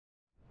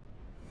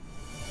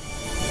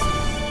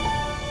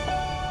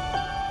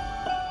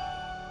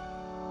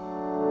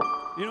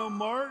You know,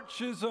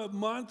 March is a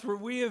month where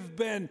we have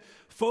been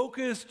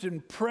focused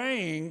and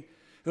praying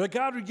that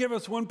God would give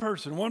us one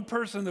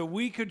person that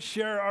we could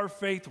share our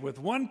faith with,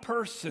 one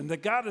person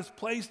that God has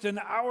placed in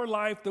our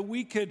life that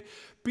we could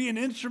be an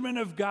instrument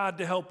of God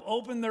to help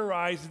open their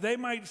eyes. They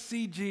might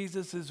see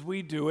Jesus as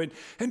we do.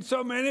 And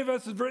so many of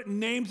us have written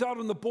names out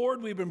on the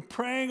board. We've been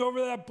praying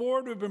over that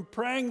board. We've been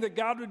praying that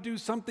God would do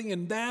something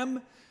in them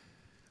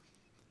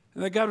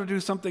and that God would do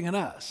something in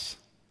us.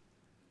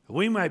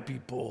 We might be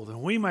bold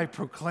and we might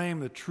proclaim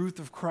the truth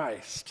of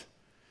Christ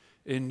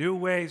in new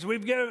ways.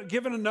 We've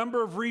given a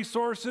number of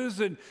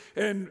resources,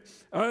 and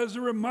as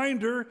a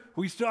reminder,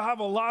 we still have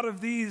a lot of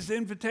these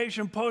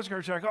invitation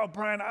postcards. You're like, oh,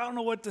 Brian, I don't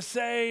know what to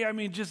say. I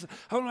don't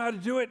know how to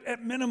do it.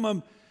 At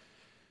minimum,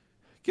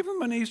 give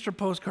them an Easter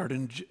postcard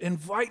and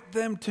invite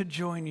them to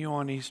join you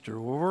on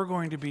Easter, where we're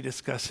going to be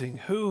discussing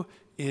who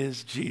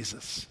is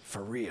Jesus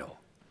for real.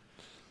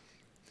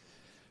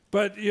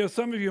 But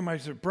some of you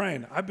might say,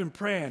 Brian, I've been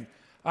praying.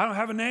 I don't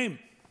have a name.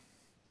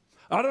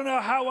 I don't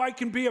know how I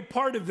can be a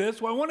part of this.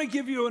 Well, I want to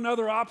give you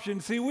another option.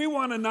 See, we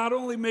want to not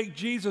only make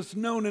Jesus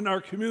known in our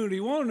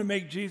community, we want to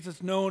make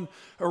Jesus known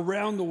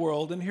around the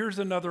world. And here's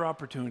another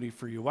opportunity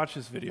for you. Watch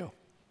this video.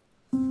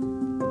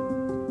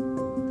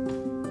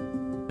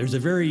 There's a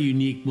very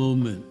unique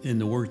movement in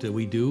the work that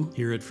we do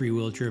here at Free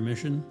Wheelchair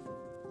Mission.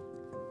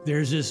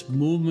 There's this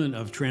movement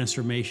of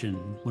transformation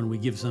when we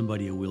give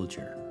somebody a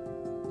wheelchair.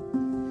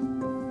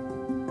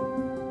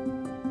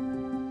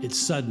 It's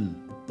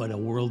sudden, but a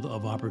world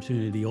of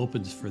opportunity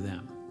opens for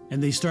them.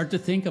 And they start to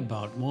think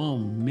about, well,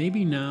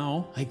 maybe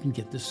now I can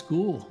get to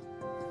school.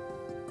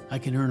 I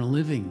can earn a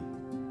living.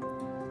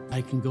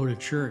 I can go to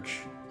church.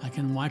 I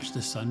can watch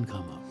the sun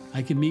come up.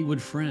 I can meet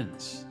with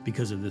friends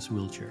because of this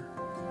wheelchair.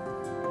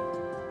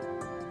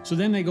 So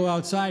then they go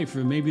outside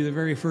for maybe the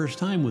very first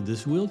time with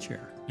this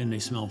wheelchair, and they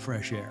smell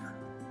fresh air,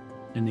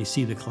 and they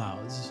see the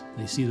clouds,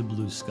 they see the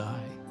blue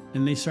sky,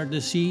 and they start to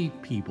see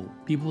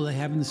people they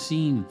haven't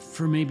seen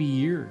for maybe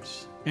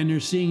years. And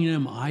they're seeing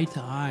them eye to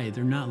eye.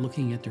 They're not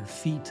looking at their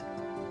feet.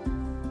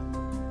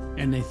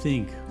 And they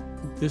think,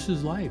 this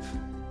is life.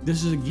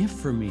 This is a gift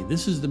from me.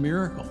 This is the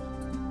miracle.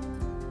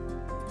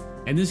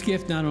 And this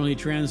gift not only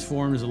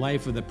transforms the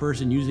life of the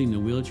person using the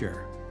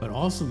wheelchair, but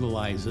also the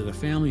lives of the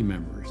family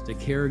members, the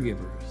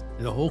caregivers,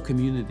 the whole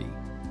community.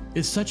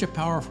 It's such a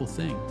powerful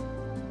thing.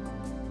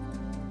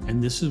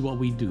 And this is what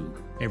we do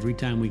every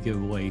time we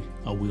give away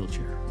a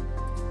wheelchair.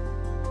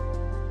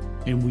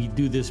 And we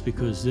do this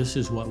because this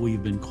is what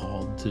we've been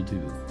called to do.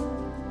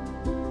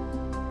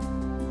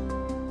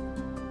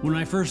 When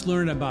I first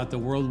learned about the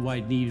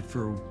worldwide need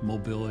for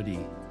mobility,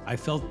 I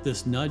felt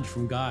this nudge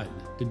from God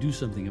to do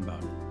something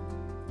about it.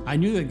 I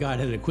knew that God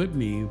had equipped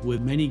me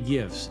with many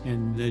gifts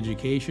and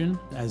education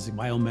as a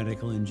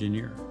biomedical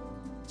engineer.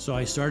 So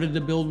I started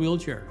to build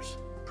wheelchairs,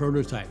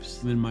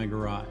 prototypes in my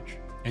garage,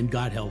 and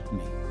God helped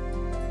me.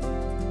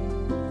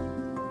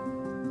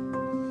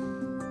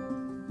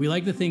 We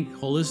like to think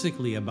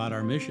holistically about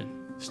our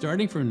mission,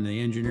 starting from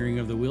the engineering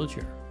of the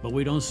wheelchair, but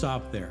we don't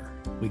stop there.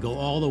 We go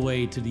all the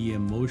way to the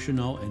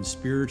emotional and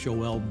spiritual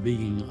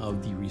well-being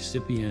of the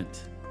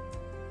recipient.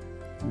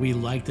 We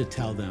like to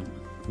tell them,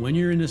 when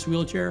you're in this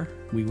wheelchair,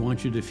 we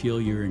want you to feel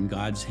you're in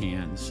God's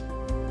hands.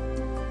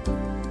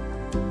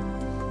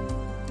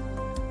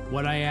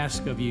 What I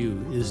ask of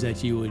you is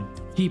that you would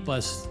keep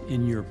us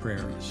in your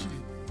prayers,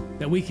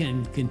 that we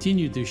can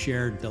continue to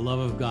share the love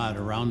of God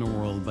around the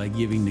world by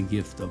giving the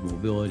gift of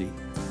mobility.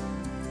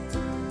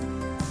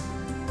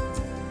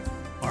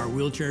 Our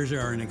wheelchairs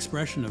are an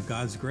expression of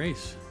God's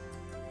grace.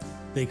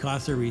 They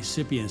cost their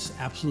recipients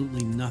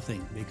absolutely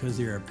nothing because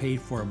they are paid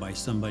for by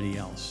somebody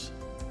else.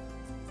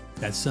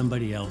 That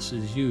somebody else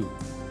is you.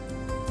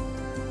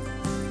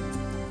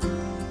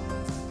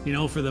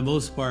 For the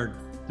most part,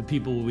 the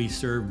people we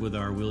serve with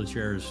our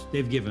wheelchairs,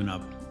 they've given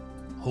up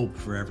hope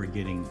for ever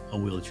getting a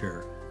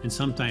wheelchair. And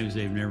sometimes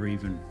they've never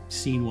even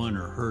seen one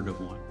or heard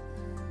of one.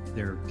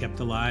 They're kept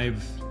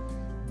alive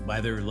by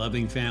their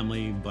loving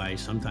family, by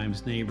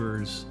sometimes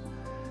neighbors.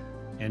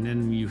 And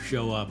then you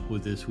show up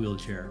with this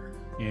wheelchair.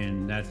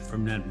 And that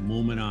from that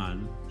moment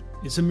on,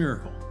 it's a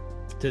miracle.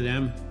 To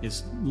them,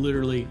 it's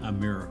literally a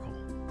miracle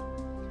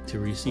to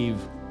receive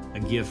a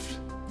gift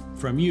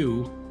from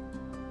you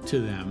to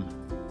them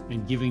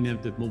and giving them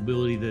the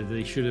mobility that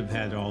they should have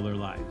had all their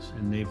lives.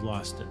 And they've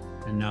lost it.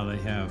 And now they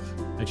have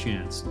a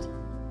chance.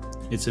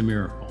 It's a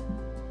miracle.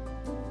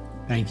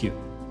 Thank you.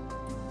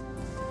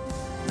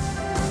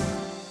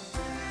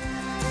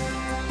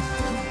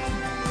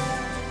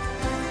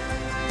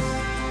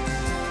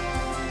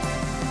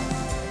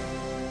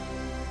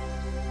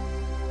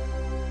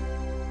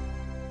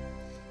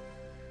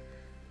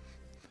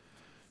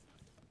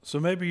 So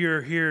maybe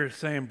you're here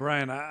saying,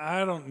 Brian,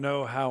 I don't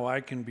know how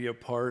I can be a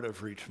part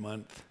of Reach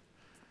Month.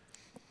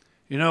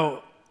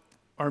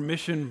 Our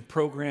mission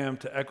program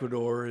to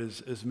Ecuador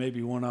is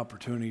maybe one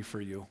opportunity for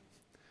you.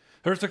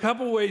 There's a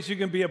couple ways you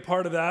can be a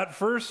part of that.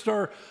 First,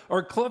 our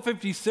Club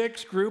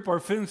 56 group, our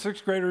 5th and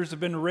 6th graders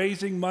have been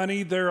raising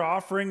money. Their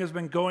offering has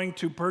been going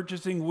to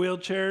purchasing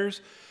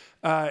wheelchairs.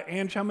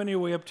 And how many are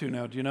we up to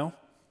now? Do you know?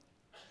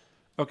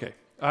 Okay.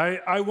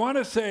 I want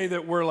to say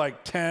that we're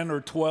like 10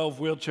 or 12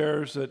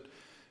 wheelchairs at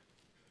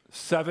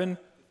 15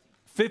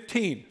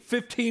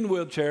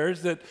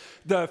 wheelchairs that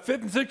the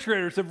 5th and 6th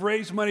graders have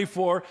raised money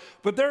for,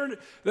 but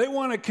they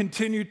want to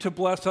continue to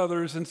bless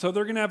others, and so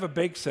they're going to have a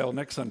bake sale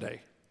next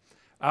Sunday.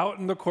 Out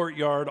in the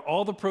courtyard,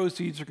 all the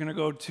proceeds are going to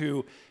go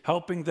to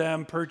helping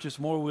them purchase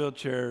more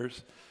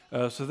wheelchairs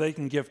so they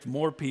can gift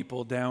more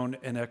people down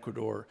in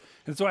Ecuador.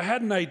 And so I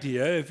had an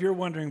idea. If you're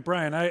wondering,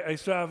 Brian, I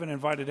still haven't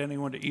invited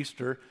anyone to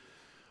Easter.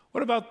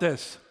 What about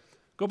this?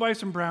 Go buy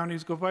some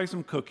brownies, go buy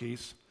some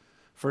cookies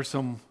for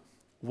some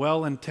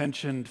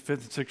well-intentioned 5th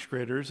and 6th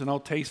graders, and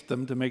I'll taste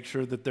them to make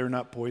sure that they're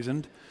not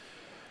poisoned.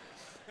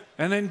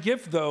 And then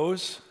gift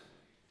those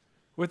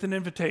with an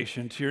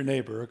invitation to your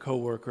neighbor, a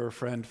coworker, a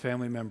friend,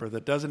 family member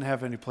that doesn't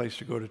have any place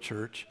to go to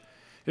church.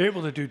 You're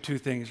able to do two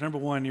things. Number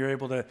one, you're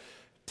able to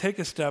take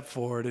a step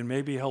forward and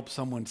maybe help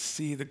someone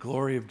see the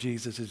glory of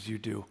Jesus as you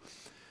do.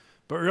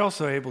 But you're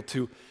also able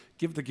to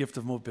give the gift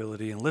of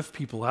mobility and lift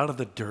people out of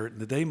the dirt, and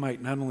that they might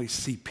not only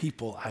see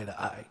people eye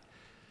to eye,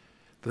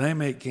 but they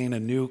may gain a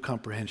new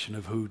comprehension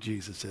of who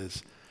Jesus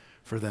is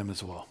for them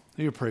as well.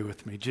 You pray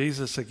with me.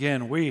 Jesus,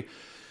 again, we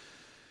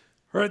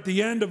are at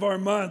the end of our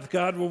month,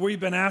 God, where we've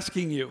been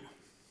asking you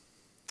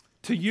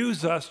to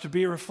use us to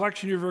be a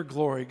reflection of your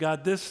glory.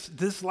 God,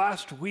 this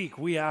last week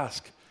we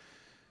ask,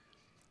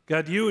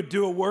 God, you would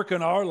do a work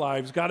in our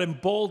lives. God,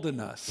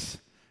 embolden us.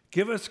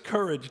 Give us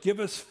courage.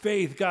 Give us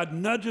faith. God,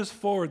 nudge us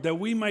forward that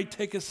we might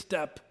take a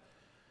step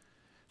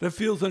that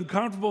feels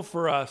uncomfortable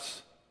for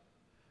us.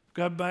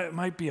 God, it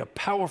might be a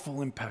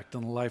powerful impact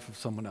on the life of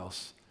someone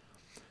else.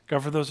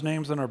 God, for those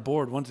names on our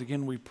board, once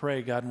again we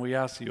pray, God, and we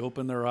ask you,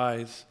 open their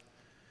eyes.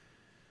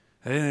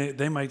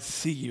 They might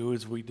see you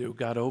as we do.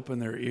 God, open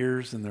their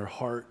ears and their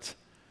heart.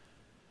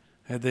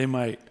 And they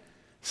might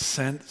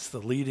sense the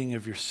leading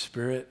of your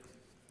Spirit.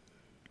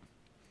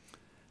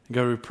 And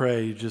God, we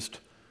pray you just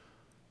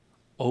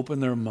open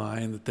their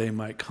mind that they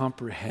might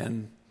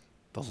comprehend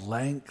the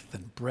length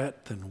and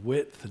breadth and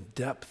width and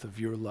depth of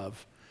your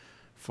love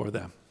for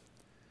them.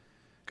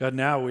 God,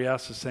 now we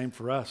ask the same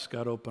for us.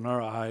 God, open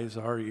our eyes,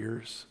 our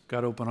ears.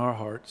 God, open our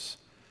hearts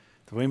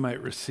that we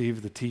might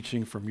receive the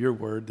teaching from your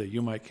word, that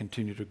you might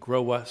continue to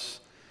grow us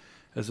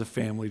as a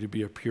family to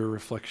be a pure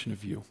reflection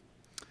of you.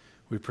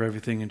 We pray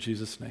everything in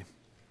Jesus' name.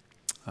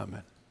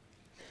 Amen.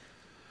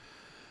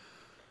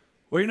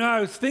 Well,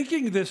 I was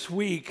thinking this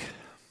week,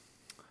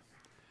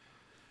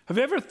 have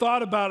you ever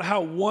thought about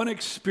how one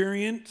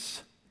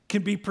experience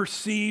can be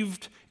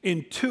perceived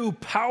in two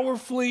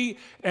powerfully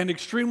and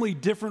extremely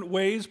different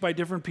ways by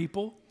different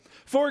people?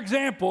 For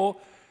example,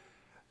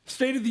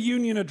 State of the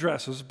Union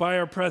addresses by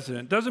our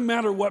president. Doesn't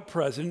matter what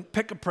president,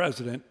 pick a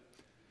president.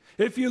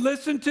 If you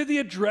listen to the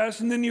address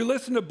and then you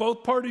listen to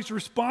both parties'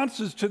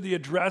 responses to the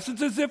address,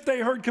 it's as if they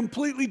heard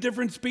completely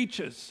different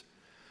speeches.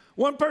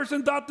 One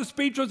person thought the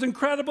speech was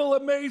incredible,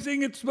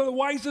 amazing, it's the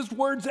wisest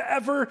words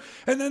ever,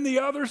 and then the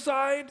other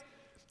side,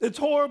 it's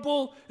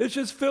horrible, it's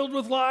just filled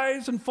with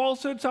lies and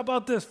falsehoods. How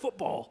about this?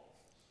 Football.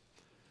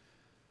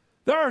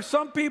 There are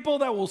some people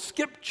that will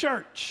skip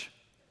church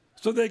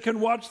so they can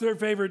watch their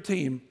favorite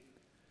team.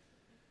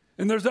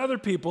 And there's other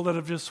people that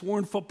have just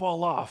sworn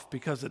football off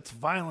because it's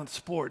violent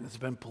sport and it's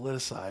been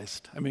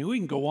politicized. I mean, we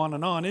can go on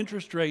and on.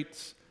 Interest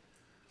rates.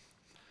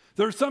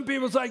 There's some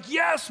people that's like,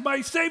 yes,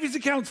 my savings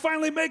account's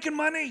finally making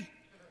money.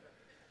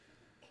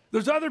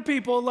 There's other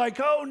people like,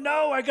 oh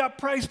no, I got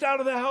priced out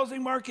of the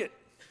housing market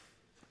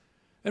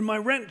and my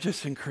rent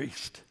just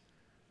increased.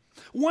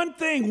 One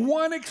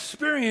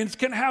experience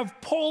can have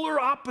polar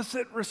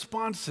opposite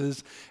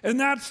responses, and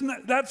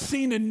that's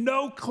seen in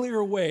no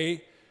clearer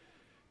way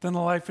than the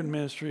life and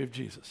ministry of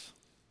Jesus.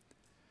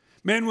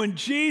 Man, when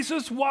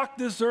Jesus walked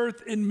this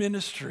earth in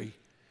ministry,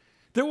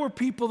 there were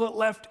people that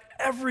left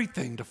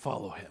everything to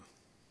follow him.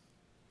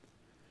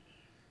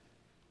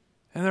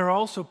 And there are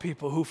also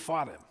people who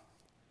fought him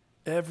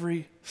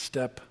every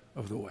step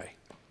of the way.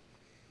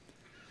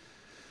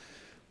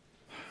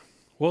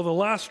 Well, the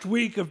last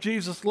week of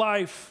Jesus'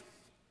 life,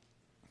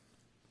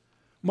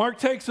 Mark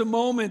takes a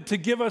moment to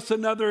give us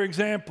another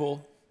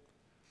example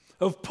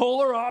of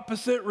polar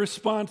opposite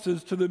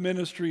responses to the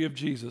ministry of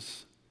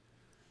Jesus.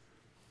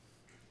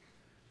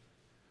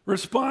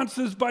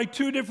 Responses by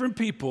two different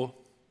people.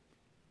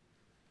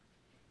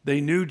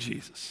 They knew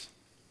Jesus.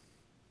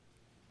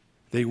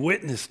 They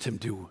witnessed him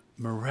do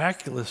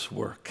miraculous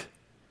work.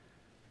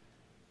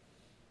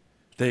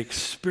 They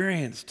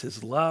experienced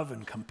his love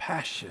and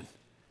compassion.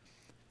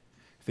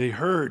 They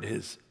heard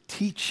his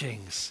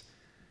teachings.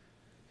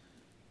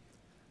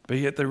 But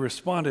yet they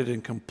responded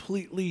in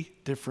completely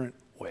different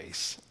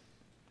ways.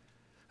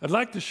 I'd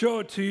like to show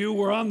it to you.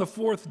 We're on the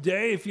fourth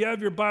day. If you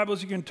have your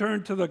Bibles, you can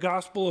turn to the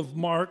Gospel of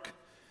Mark.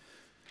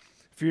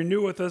 If you're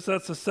new with us,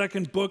 that's the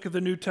second book of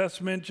the New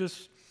Testament.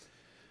 Just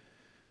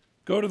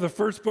go to the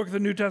first book of the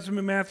New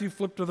Testament, Matthew,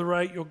 flip to the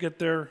right. You'll get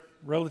there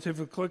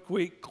relatively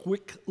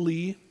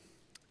quickly.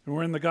 And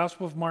we're in the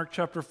Gospel of Mark,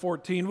 chapter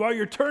 14. While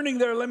you're turning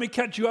there, let me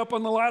catch you up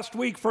on the last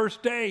week,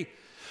 first day.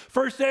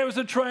 First day was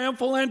a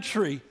triumphal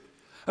entry.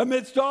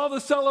 Amidst all the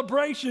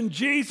celebration,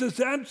 Jesus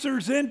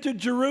enters into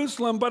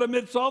Jerusalem, but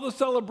amidst all the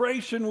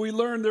celebration, we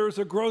learn there was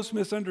a gross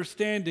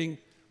misunderstanding.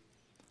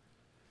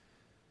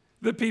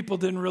 The people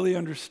didn't really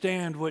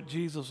understand what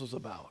Jesus was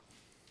about.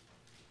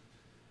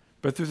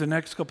 But through the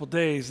next couple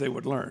days, they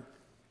would learn.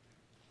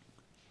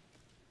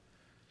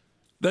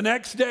 The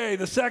next day,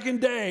 the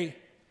second day,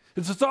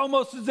 it's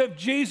almost as if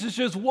Jesus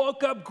just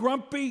woke up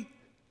grumpy.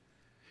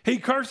 He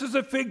curses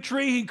a fig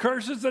tree, he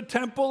curses the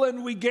temple,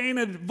 and we gain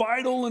a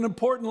vital and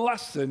important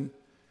lesson.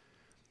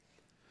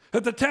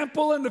 That the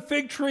temple and the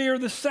fig tree are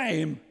the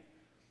same.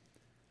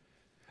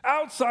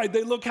 Outside,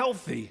 they look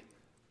healthy.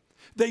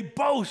 They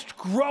boast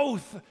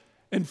growth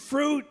and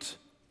fruit.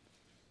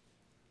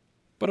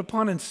 But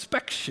upon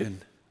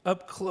inspection,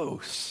 up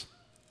close,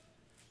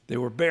 they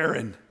were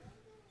barren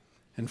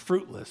and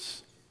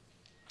fruitless.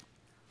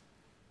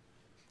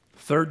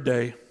 Third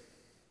day,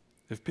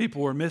 if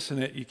people were missing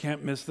it, you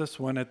can't miss this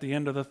one. At the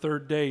end of the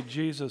third day,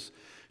 Jesus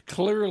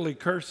clearly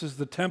curses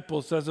the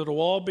temple, says it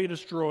will all be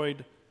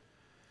destroyed.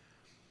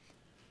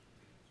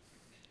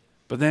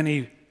 But then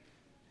he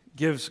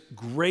gives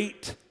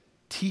great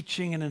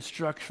teaching and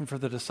instruction for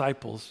the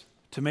disciples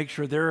to make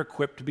sure they're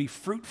equipped to be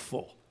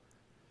fruitful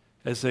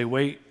as they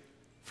wait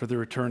for the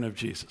return of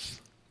Jesus.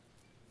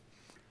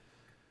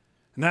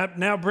 And that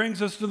now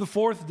brings us to the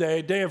fourth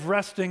day, day of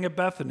resting at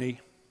Bethany.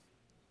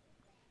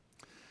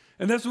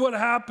 And this is what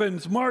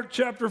happens. Mark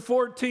chapter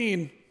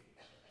 14.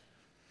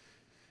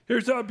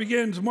 Here's how it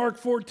begins. Mark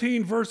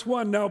 14, verse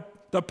 1. Now,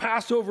 the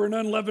Passover and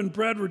unleavened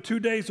bread were 2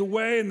 days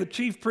away, and the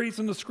chief priests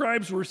and the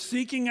scribes were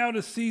seeking out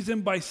to seize him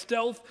by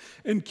stealth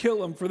and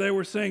kill him, for they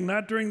were saying,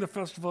 not during the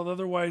festival,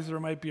 otherwise there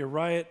might be a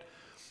riot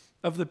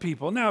of the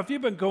people. Now, if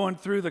you've been going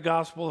through the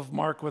Gospel of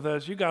Mark with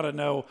us, you got to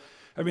know,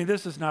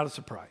 this is not a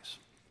surprise.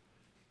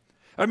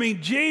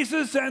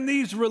 Jesus and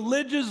these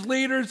religious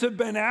leaders have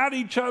been at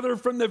each other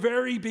from the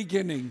very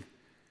beginning.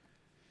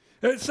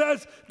 It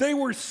says they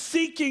were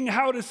seeking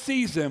how to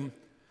seize him.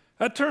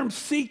 That term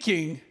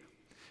seeking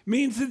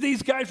means that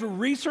these guys were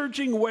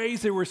researching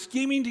ways, they were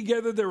scheming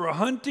together, they were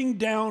hunting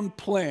down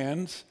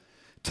plans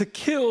to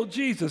kill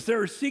Jesus. They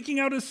were seeking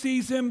out to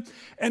seize him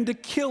and to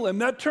kill him.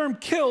 That term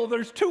kill,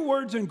 there's two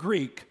words in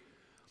Greek.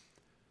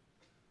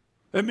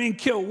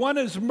 Kill. One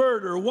is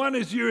murder. One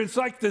is it's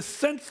like this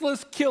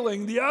senseless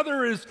killing. The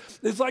other is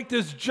like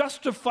this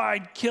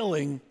justified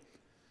killing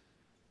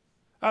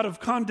out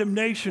of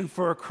condemnation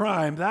for a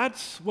crime.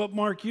 That's what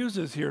Mark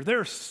uses here.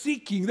 They're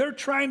seeking, they're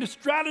trying to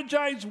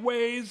strategize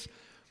ways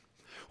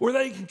where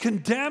they can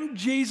condemn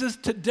Jesus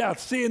to death.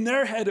 See, in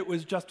their head, it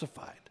was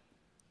justified.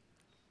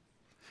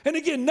 And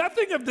again,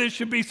 nothing of this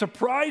should be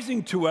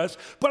surprising to us,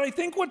 but I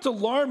think what's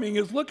alarming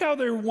is look how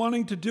they're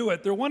wanting to do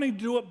it. They're wanting to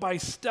do it by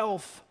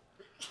stealth.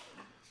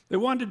 They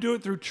wanted to do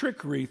it through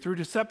trickery, through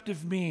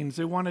deceptive means.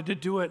 They wanted to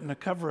do it in a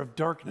cover of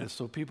darkness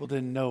so people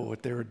didn't know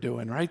what they were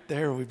doing. Right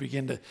there, we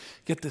begin to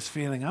get this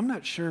feeling, I'm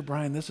not sure,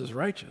 Brian, this is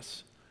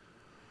righteous.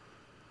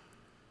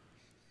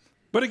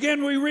 But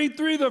again, we read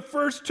through the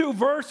first two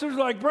verses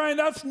like, Brian,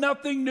 that's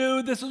nothing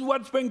new. This is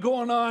what's been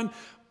going on.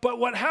 But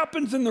what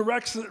happens in the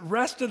rest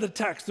of the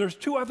text, there's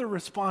two other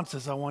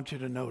responses I want you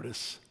to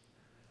notice.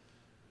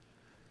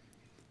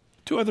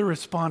 Two other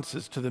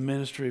responses to the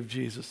ministry of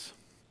Jesus.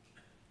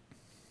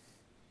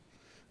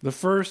 The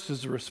first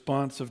is a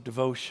response of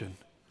devotion.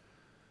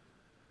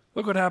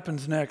 Look what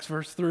happens next,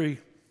 verse 3.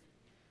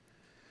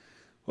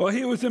 Well,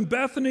 he was in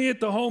Bethany at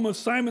the home of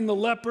Simon the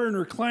leper and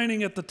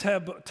reclining at the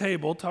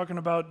table, talking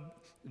about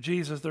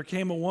Jesus. There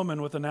came a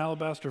woman with an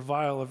alabaster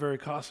vial of very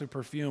costly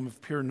perfume of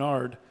pure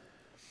nard,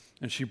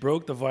 and she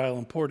broke the vial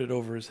and poured it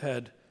over his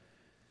head.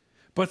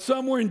 But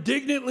some were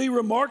indignantly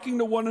remarking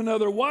to one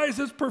another, why has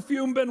this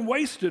perfume been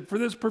wasted? For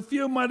this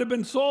perfume might have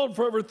been sold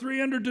for over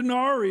 300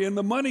 denarii and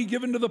the money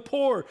given to the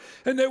poor.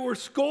 And they were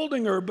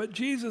scolding her, but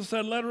Jesus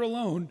said, let her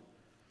alone.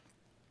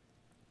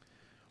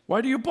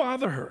 Why do you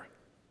bother her?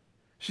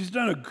 She's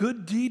done a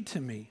good deed to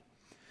me.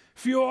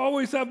 For you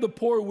always have the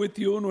poor with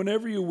you, and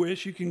whenever you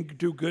wish, you can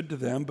do good to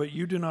them, but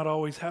you do not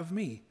always have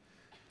me.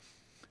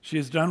 She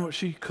has done what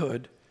she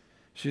could.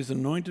 She has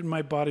anointed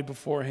my body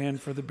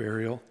beforehand for the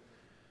burial.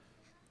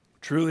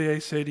 Truly I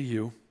say to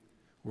you,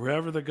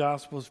 wherever the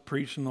gospel is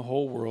preached in the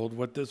whole world,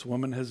 what this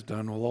woman has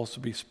done will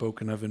also be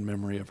spoken of in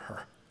memory of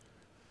her.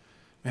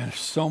 Man, there's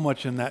so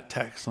much in that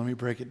text. Let me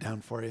break it down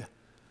for you.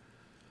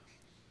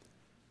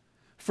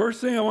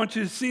 First thing I want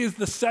you to see is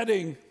the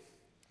setting.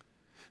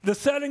 The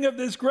setting of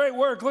this great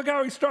work. Look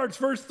how he starts,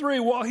 verse 3.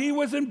 While he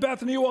was in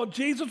Bethany, while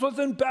Jesus was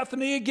in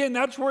Bethany, again,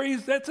 that's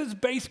his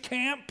base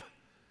camp.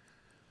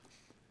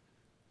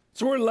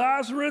 So where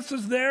Lazarus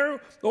is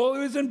there, well, he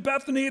was in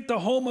Bethany at the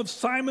home of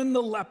Simon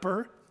the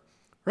leper,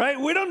 right?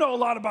 We don't know a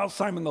lot about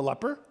Simon the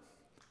leper.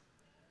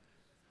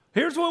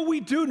 Here's what we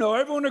do know.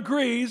 Everyone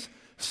agrees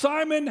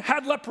Simon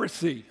had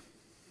leprosy.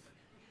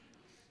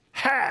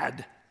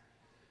 Had.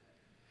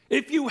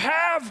 If you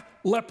have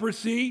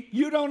leprosy,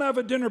 you don't have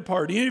a dinner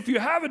party. And if you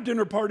have a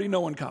dinner party,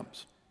 no one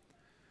comes.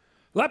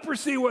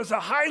 Leprosy was a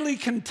highly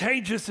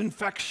contagious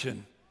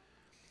infection.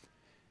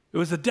 It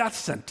was a death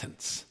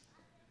sentence.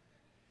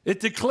 It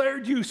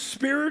declared you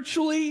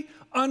spiritually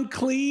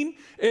unclean.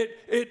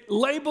 It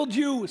labeled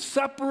you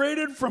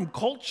separated from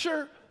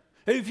culture.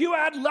 If you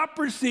had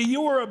leprosy,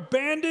 you were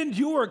abandoned,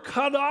 you were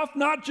cut off,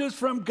 not just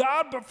from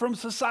God, but from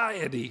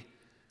society.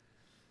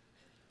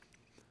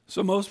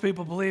 So most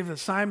people believe that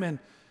Simon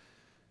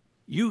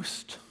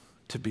used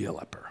to be a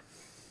leper,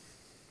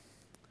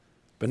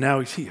 but now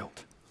he's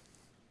healed.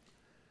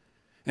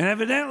 And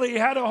evidently he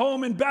had a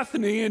home in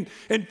Bethany, and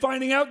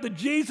finding out that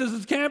Jesus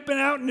is camping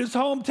out in his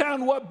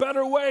hometown, what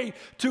better way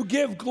to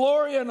give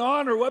glory and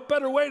honor? What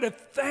better way to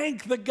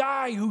thank the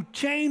guy who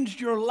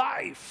changed your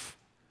life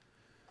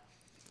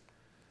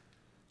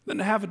than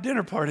to have a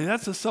dinner party?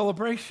 That's a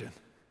celebration.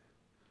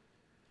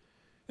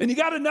 And you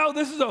got to know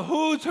this is a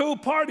who's who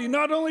party.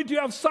 Not only do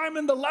you have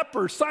Simon the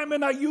leper.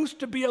 Simon, I used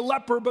to be a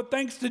leper, but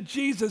thanks to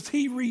Jesus,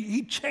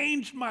 he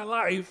changed my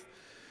life.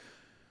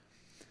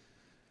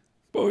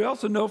 But we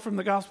also know from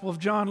the Gospel of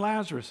John,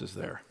 Lazarus is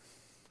there.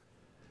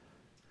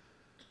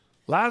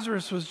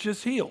 Lazarus was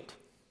just healed.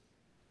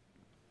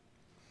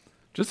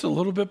 Just a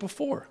little bit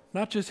before.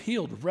 Not just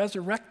healed,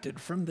 resurrected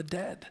from the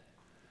dead.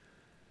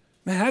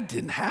 Man, that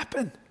didn't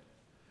happen.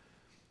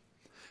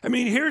 I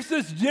mean, here's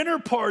this dinner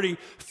party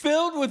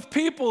filled with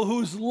people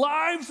whose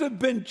lives have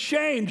been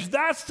changed.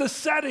 That's the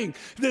setting.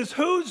 This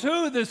who's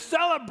who, this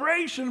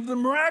celebration of the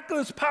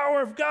miraculous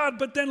power of God.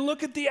 But then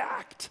look at the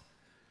act.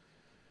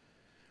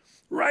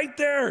 Right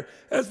there,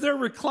 as they're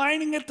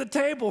reclining at the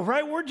table,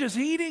 right? We're just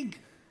eating.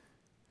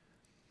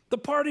 The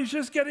party's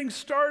just getting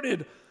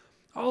started.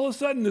 All of a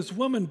sudden, this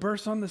woman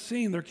bursts on the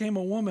scene. There came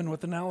a woman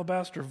with an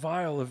alabaster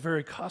vial of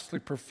very costly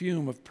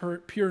perfume of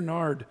pure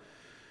nard.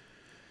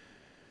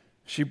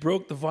 She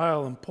broke the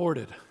vial and poured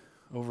it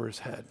over his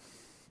head.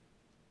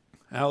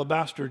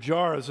 Alabaster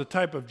jar is a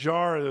type of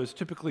jar that was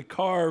typically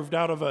carved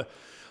out of a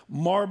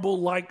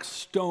marble-like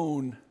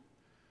stone.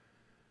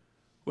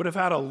 Would have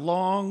had a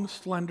long,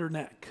 slender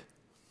neck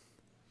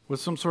with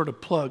some sort of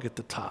plug at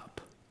the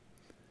top.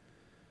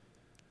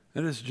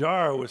 And this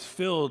jar was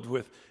filled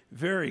with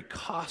very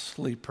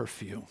costly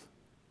perfume.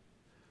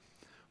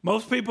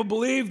 Most people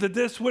believe that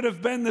this would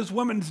have been this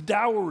woman's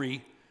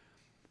dowry,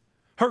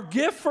 her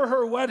gift for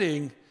her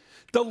wedding,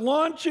 the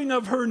launching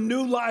of her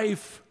new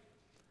life.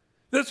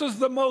 This was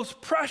the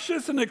most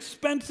precious and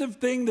expensive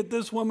thing that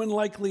this woman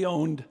likely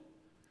owned.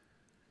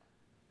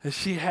 As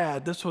she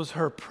had, this was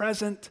her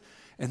present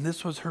and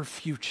this was her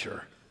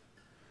future.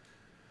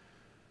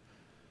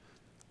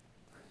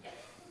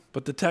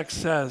 But the text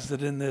says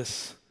that in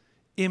this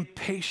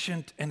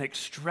impatient and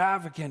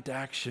extravagant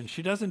action,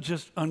 she doesn't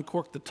just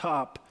uncork the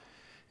top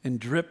and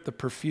drip the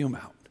perfume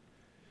out.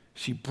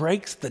 She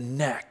breaks the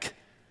neck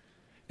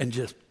and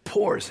just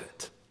pours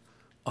it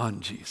on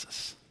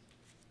Jesus.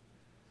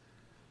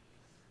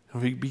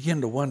 And we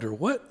begin to wonder,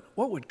 what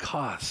would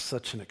cause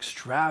such an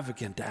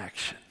extravagant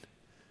action?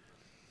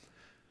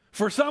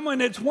 For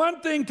someone, it's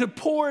one thing to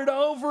pour it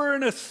over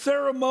in a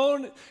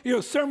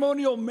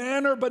ceremonial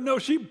manner, but no,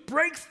 she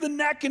breaks the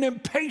neck in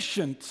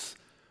impatience.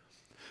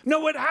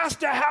 No, it has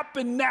to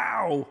happen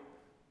now.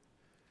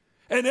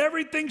 And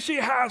everything she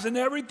has and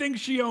everything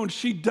she owns,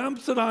 she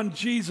dumps it on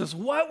Jesus.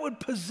 What would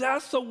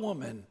possess a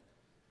woman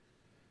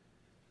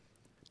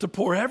to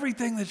pour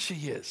everything that she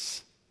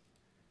is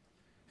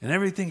and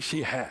everything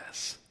she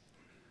has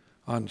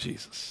on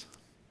Jesus?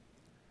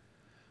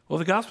 Well,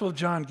 the Gospel of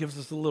John gives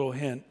us a little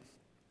hint.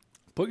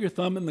 Put your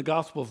thumb in the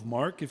Gospel of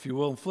Mark, if you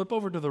will, and flip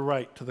over to the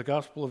right to the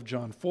Gospel of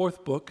John,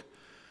 fourth book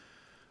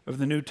of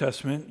the New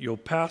Testament. You'll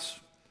pass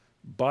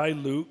by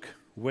Luke,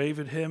 wave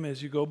at him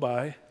as you go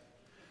by.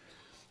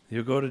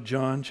 You'll go to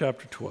John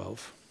chapter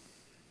 12.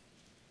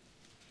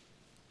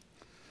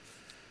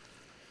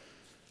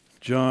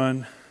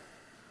 John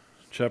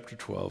chapter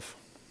 12.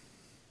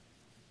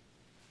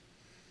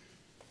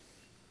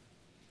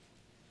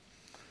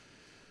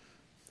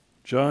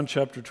 John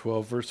chapter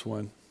 12, verse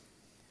 1.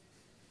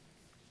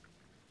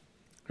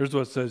 Here's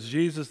what it says.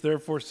 Jesus,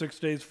 therefore, 6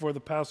 days before the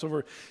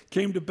Passover,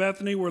 came to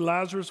Bethany where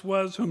Lazarus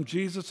was, whom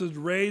Jesus had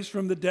raised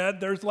from the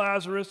dead. There's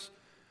Lazarus.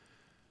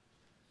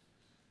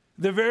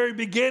 The very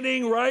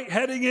beginning, right,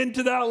 heading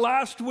into that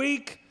last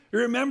week. You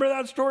remember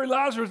that story,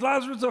 Lazarus?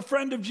 Lazarus is a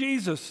friend of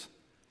Jesus.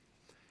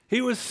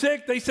 He was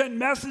sick. They sent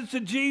message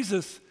to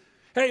Jesus.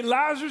 Hey,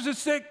 Lazarus is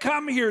sick.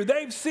 Come here.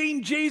 They've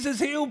seen Jesus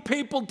heal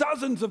people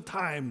dozens of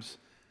times.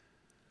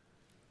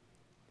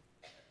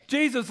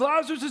 Jesus,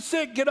 Lazarus is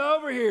sick. Get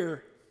over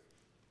here.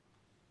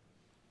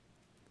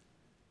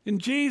 And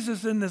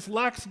Jesus, in this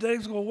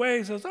lackadaisical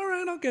way, says, all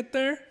right, I'll get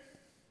there.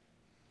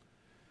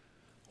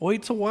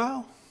 Waits a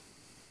while.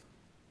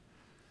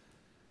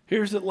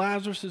 Hears that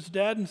Lazarus is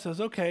dead and says,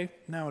 okay,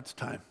 now it's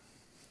time.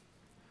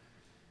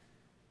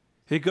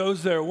 He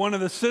goes there. One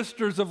of the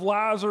sisters of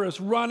Lazarus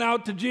run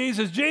out to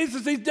Jesus.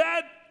 Jesus, he's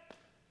dead.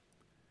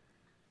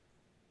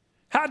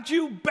 Had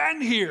you been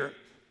here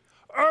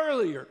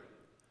earlier,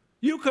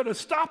 you could have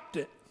stopped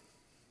it.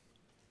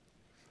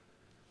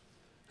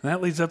 And that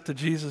leads up to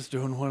Jesus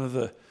doing one of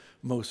the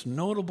most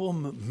notable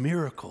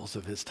miracles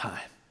of his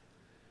time.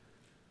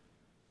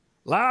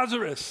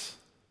 Lazarus,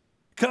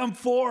 come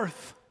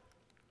forth.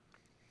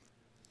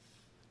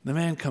 The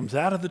man comes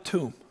out of the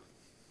tomb.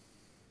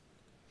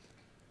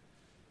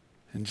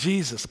 And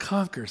Jesus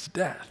conquers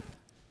death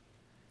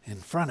in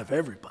front of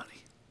everybody.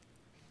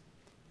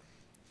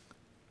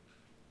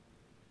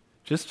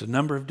 Just a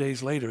number of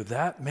days later,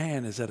 that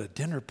man is at a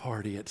dinner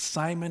party at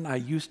Simon, I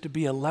used to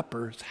be a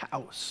leper's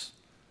house.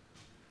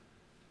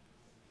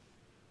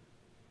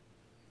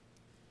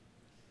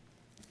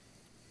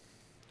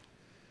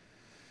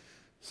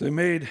 So they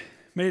made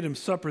him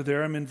supper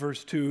there. I'm in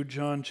verse 2,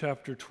 John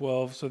chapter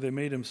 12. So they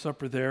made him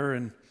supper there,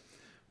 and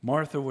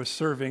Martha was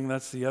serving.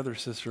 That's the other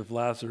sister of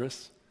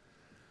Lazarus.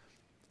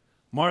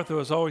 Martha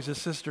was always a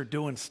sister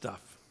doing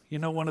stuff. You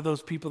know, one of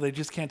those people, they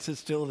just can't sit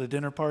still at a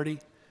dinner party.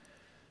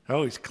 They're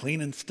always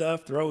cleaning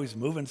stuff. They're always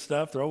moving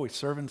stuff. They're always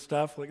serving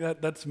stuff. Like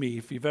that. That's me.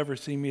 If you've ever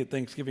seen me at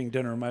Thanksgiving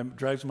dinner, it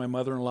drives my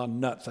mother-in-law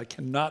nuts. I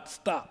cannot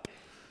stop.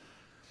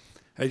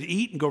 I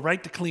eat and go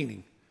right to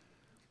cleaning.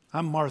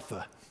 I'm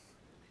Martha.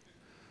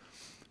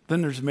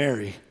 Then there's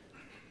Mary.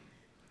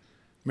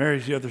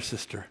 Mary's the other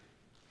sister.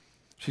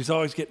 She's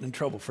always getting in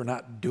trouble for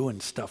not doing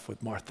stuff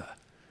with Martha.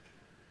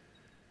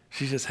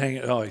 She's just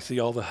hanging. Oh, I see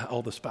all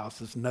the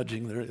spouses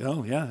nudging their.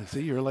 Oh yeah,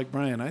 see, you're like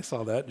Brian. I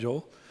saw that,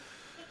 Joel.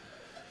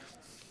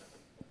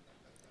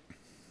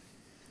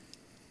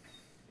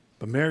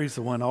 But Mary's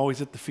the one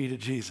always at the feet of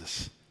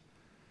Jesus.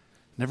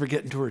 Never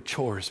getting to her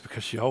chores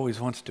because she always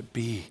wants to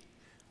be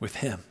with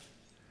him.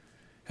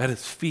 At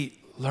his feet,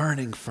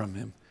 learning from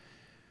him.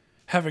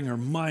 Having her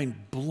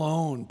mind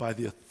blown by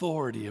the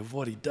authority of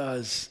what he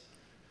does.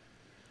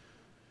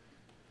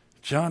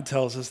 John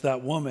tells us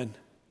that woman,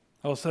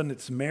 all of a sudden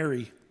it's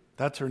Mary.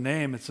 That's her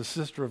name. It's the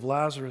sister of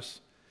Lazarus.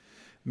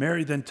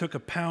 Mary then took a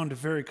pound of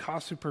very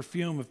costly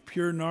perfume of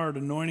pure nard,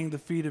 anointing the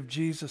feet of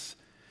Jesus.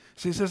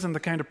 See, this isn't the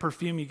kind of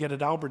perfume you get at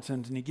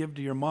Albertsons and you give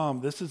to your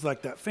mom. This is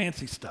like that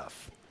fancy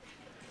stuff.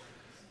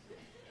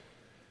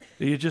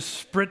 You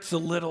just spritz a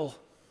little.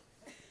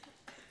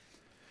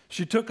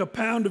 She took a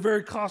pound of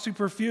very costly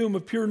perfume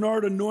of pure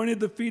nard,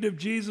 anointed the feet of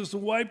Jesus,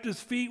 and wiped his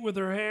feet with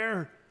her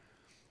hair.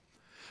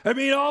 I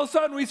mean, all of a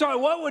sudden we saw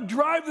what would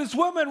drive this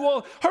woman?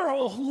 Well, her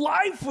whole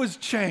life was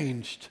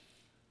changed.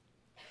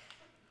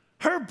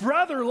 Her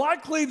brother,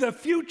 likely the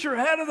future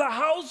head of the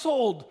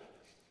household,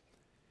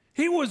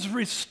 he was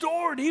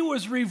restored, he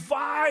was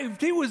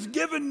revived, he was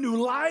given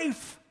new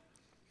life.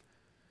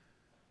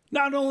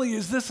 Not only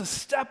is this a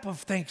step of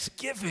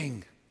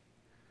thanksgiving,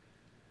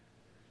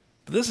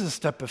 but this is a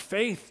step of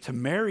faith. To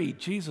Mary,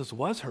 Jesus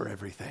was her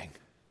everything.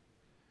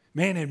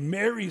 Man, in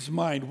Mary's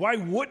mind, why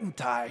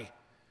wouldn't I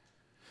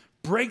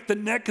break the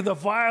neck of the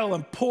vial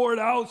and pour it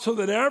out so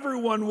that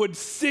everyone would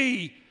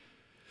see,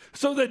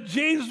 so that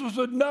Jesus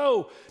would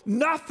know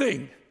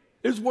nothing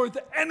is worth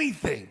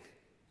anything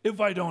if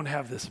I don't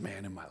have this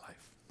man in my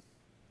life?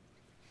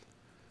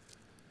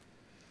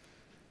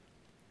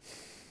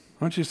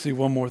 I want you to see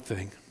one more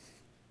thing.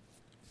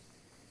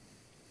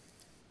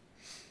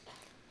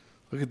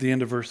 Look at the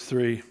end of verse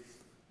 3.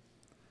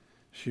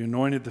 She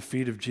anointed the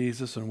feet of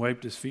Jesus and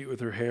wiped his feet with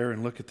her hair.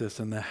 And look at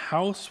this. And the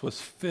house was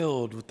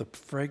filled with the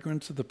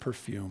fragrance of the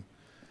perfume.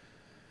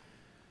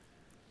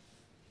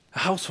 The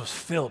house was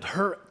filled.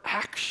 Her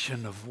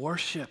action of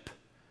worship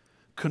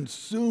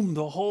consumed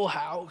the whole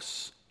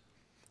house.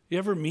 You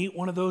ever meet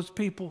one of those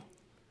people?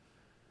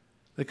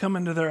 They come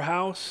into their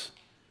house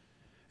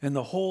and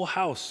the whole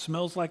house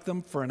smells like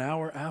them for an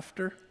hour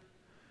after.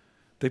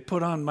 They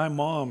put on my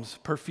mom's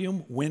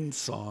perfume, Wind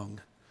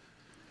Song.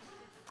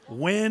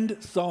 Wind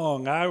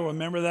Song. I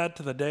remember that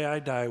to the day I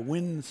die.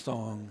 Wind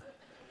Song.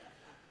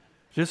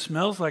 Just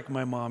smells like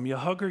my mom. You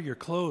hug her, your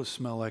clothes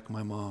smell like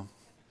my mom.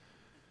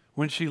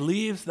 When she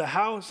leaves, the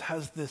house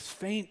has this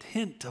faint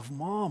hint of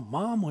mom.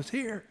 Mom was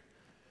here.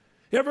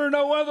 You ever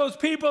know one of those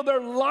people,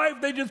 their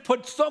life, they just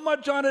put so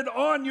much on it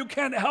you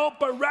can't help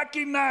but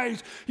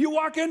recognize. You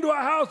walk into a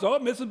house, oh,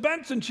 Mrs.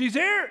 Benson, she's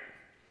here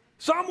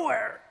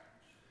somewhere.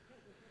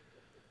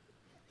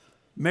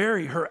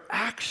 Mary, her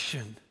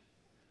action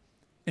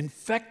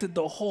infected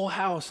the whole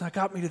house. And that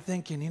got me to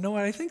thinking, you know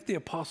what? I think the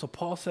Apostle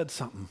Paul said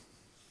something.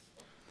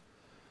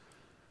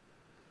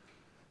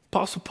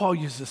 Apostle Paul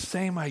used the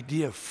same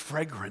idea of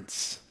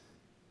fragrance,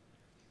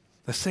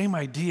 the same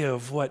idea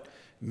of what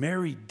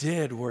Mary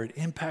did where it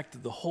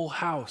impacted the whole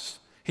house.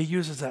 He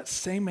uses that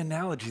same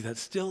analogy,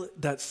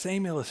 that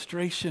same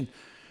illustration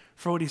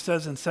for what he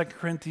says in 2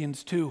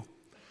 Corinthians 2,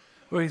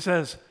 where he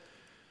says,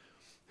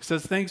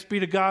 thanks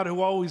be to God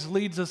who always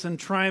leads us in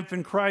triumph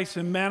in Christ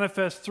and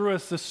manifests through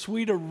us the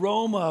sweet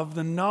aroma of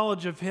the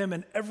knowledge of him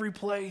in every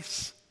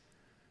place.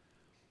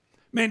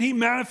 Man, he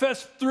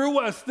manifests through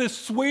us this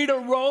sweet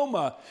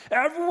aroma.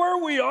 Everywhere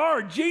we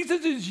are,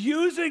 Jesus is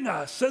using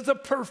us as a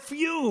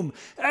perfume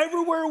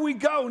everywhere we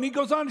go. And he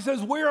goes on, he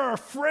says, we are a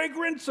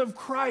fragrance of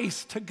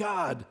Christ to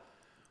God.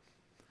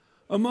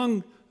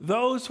 Among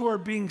those who are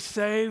being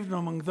saved and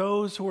among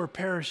those who are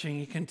perishing,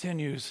 he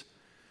continues.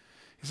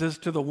 He says,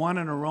 to the one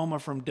an aroma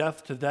from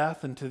death to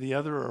death, and to the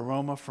other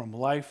aroma from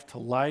life to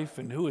life.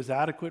 And who is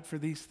adequate for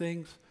these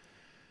things?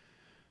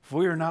 If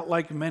we are not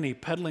like many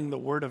peddling the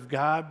word of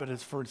God, but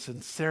it's for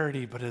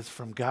sincerity, but it's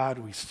from God,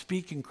 we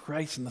speak in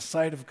Christ in the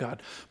sight of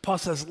God. Paul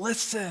says,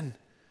 listen,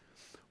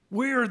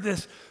 we're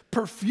this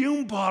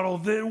perfume bottle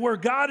where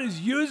God is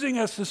using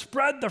us to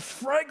spread the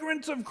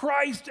fragrance of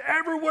Christ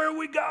everywhere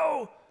we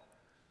go.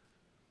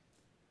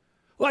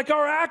 Like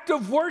our act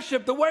of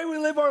worship, the way we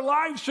live our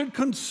lives should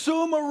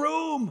consume a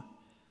room.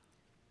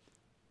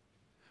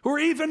 Or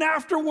even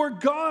after we're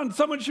gone,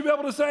 someone should be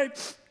able to say,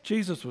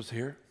 Jesus was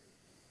here.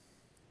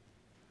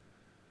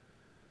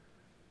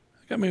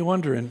 Got me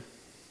wondering,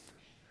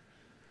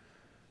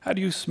 how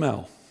do you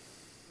smell?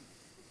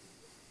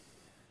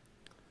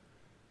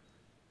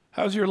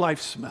 How's your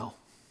life smell?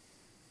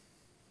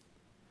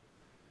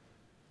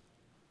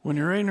 When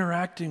you're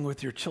interacting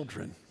with your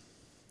children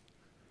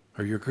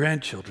or your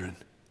grandchildren,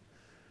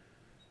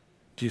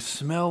 do you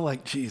smell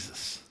like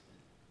Jesus?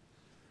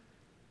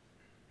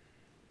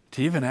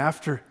 Do you, even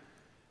after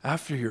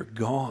you're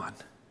gone,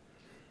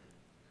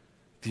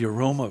 the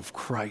aroma of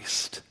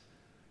Christ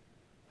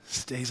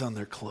stays on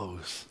their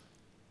clothes?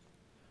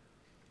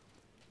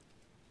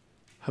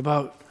 How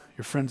about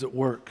your friends at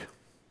work,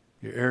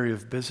 your area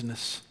of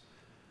business,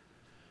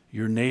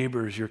 your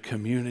neighbors, your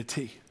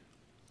community?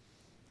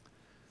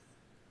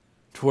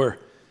 To where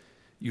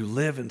you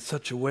live in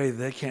such a way that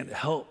they can't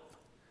help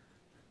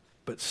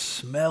but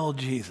smell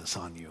Jesus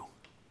on you.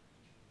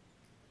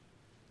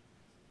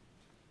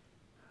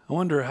 I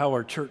wonder how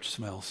our church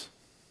smells.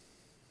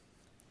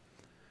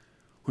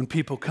 When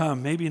people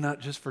come, maybe not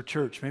just for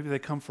church, maybe they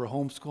come for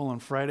homeschool on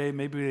Friday,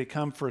 maybe they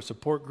come for a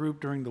support group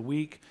during the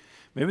week,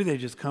 maybe they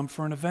just come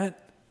for an event.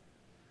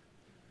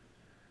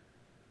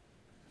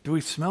 Do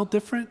we smell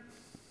different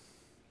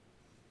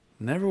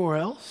than everywhere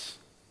else?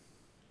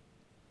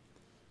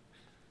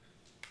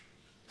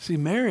 See,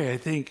 Mary, I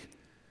think,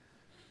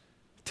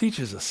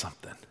 teaches us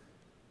something.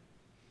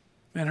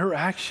 Man, her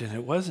action,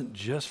 it wasn't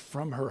just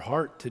from her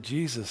heart to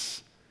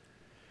Jesus.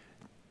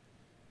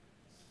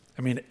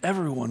 I mean,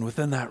 everyone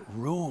within that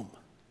room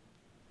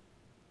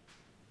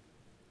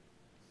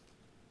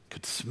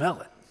could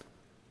smell it,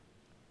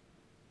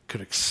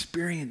 could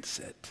experience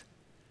it.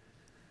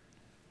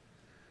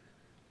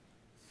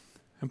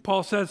 And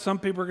Paul says some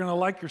people are going to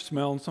like your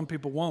smell and some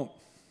people won't.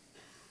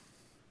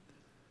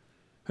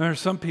 And there are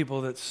some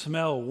people that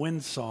smell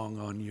windsong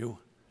on you.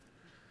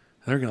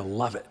 They're going to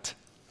love it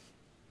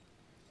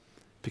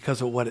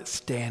because of what it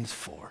stands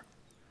for,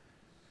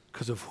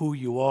 because of who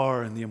you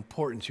are and the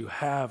importance you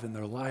have in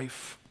their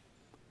life.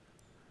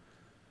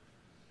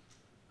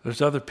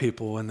 There's other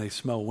people, when they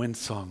smell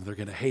windsong, they're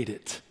going to hate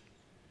it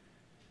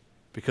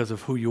because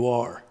of who you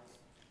are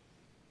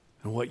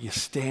and what you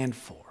stand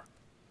for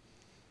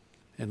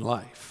in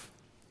life.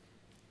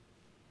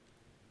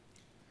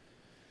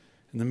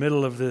 In the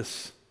middle of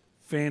this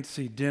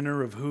fancy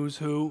dinner of who's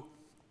who,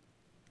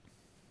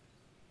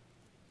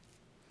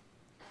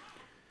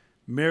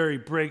 Mary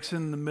breaks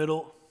in the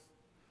middle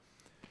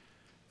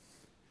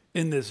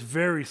in this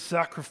very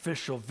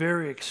sacrificial,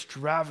 very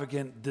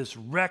extravagant, this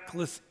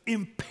reckless,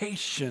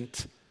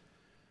 impatient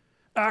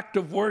act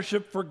of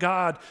worship for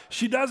God.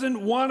 She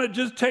doesn't want to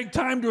just take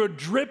time to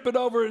drip it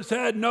over his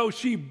head. No,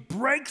 she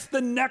breaks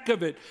the neck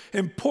of it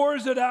and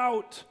pours it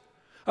out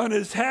on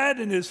his head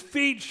and his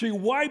feet. She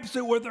wipes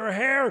it with her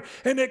hair,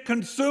 and it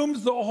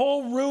consumes the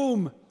whole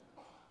room.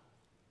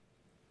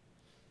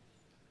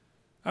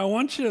 I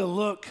want you to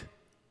look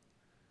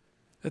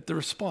at the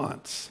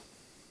response.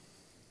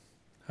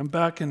 I'm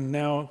back in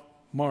now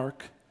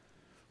Mark,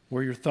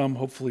 where your thumb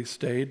hopefully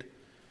stayed.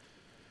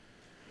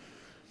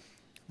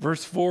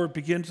 Verse 4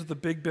 begins with a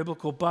big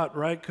biblical but,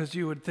 right? Because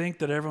you would think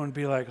that everyone would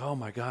be like, oh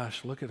my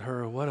gosh, look at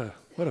her. What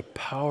a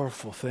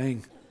powerful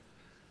thing.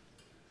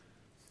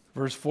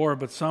 Verse 4,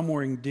 but some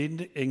were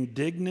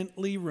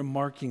indignantly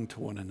remarking to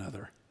one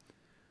another,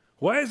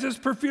 why has this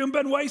perfume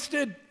been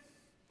wasted?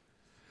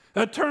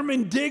 A term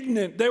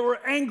indignant. They were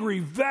angry,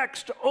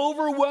 vexed,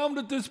 overwhelmed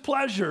at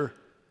displeasure.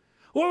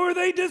 What were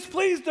they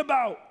displeased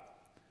about?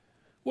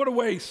 What a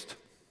waste.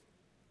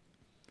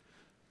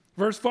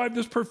 Verse 5,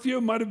 this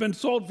perfume might have been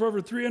sold for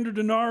over 300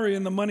 denarii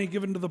and the money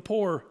given to the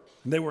poor.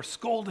 And they were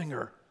scolding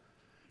her.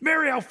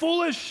 Mary, how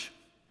foolish.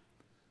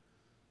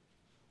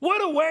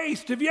 What a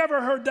waste. Have you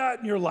ever heard that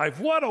in your life?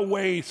 What a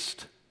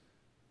waste.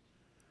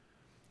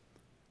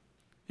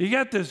 You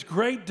get this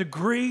great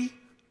degree,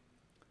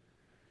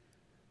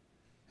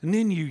 and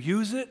then you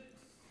use it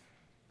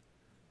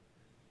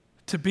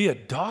to be a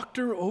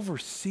doctor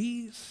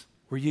overseas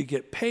where you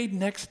get paid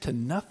next to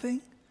nothing.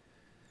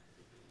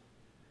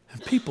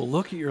 And people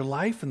look at your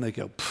life and they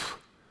go,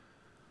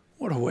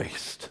 what a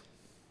waste.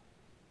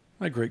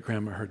 My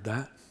great-grandma heard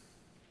that.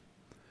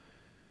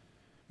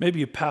 Maybe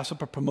you pass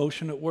up a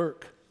promotion at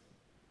work.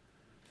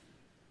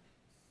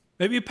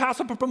 Maybe you pass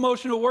up a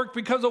promotion at work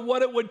because of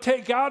what it would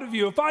take out of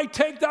you. If I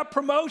take that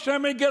promotion,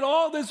 I'm going to get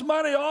all this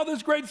money, all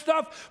this great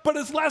stuff, but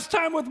it's less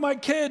time with my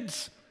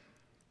kids.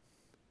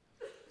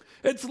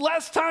 It's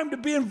less time to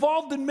be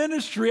involved in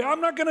ministry. I'm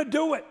not going to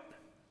do it.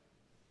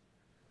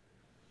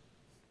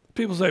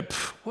 People say,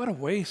 what a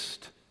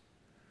waste.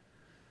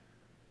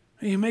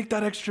 You make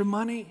that extra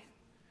money.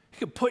 You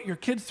could put your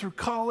kids through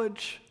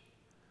college.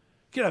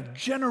 You could have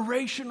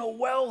generational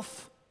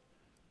wealth.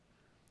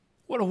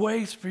 What a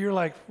waste for you're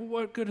like, well,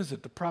 what good is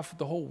it to profit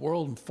the whole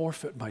world and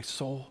forfeit my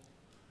soul?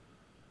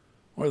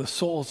 Or the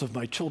souls of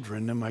my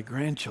children and my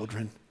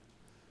grandchildren?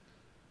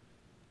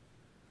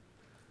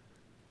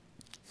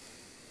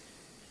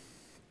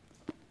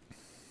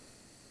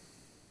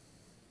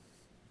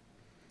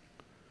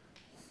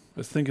 I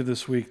was thinking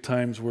this week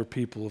times where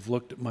people have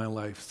looked at my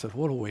life and said,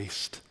 what a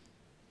waste.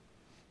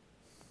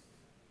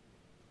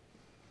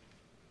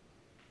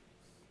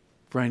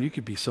 Brian, you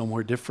could be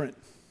somewhere different.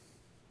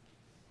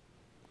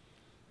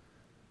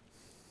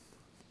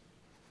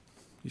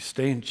 You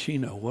stay in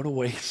Chino, what a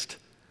waste.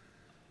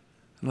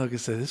 And like I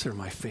said, these are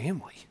my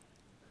family.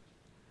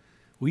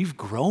 We've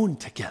grown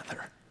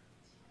together.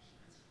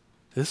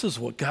 This is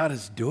what God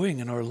is doing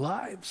in our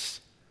lives.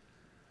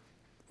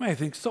 I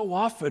think so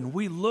often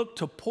we look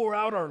to pour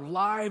out our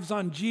lives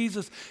on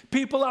Jesus.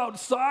 People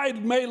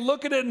outside may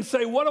look at it and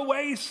say, what a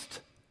waste.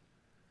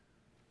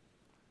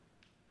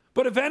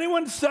 But if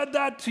anyone said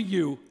that to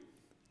you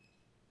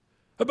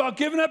about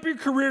giving up your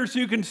career so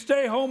you can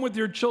stay home with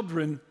your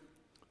children,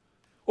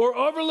 or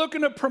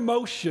overlooking a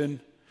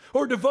promotion,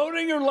 or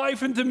devoting your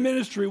life into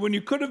ministry when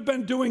you could have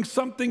been doing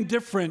something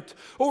different,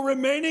 or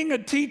remaining a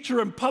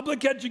teacher in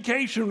public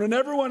education when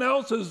everyone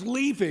else is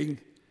leaving,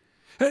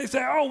 and they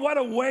say, oh, what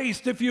a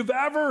waste. If you've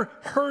ever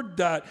heard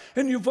that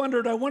and you've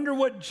wondered, I wonder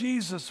what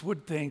Jesus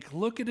would think,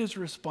 look at his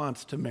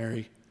response to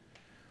Mary.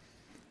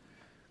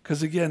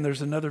 Because again,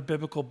 there's another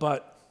biblical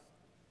but.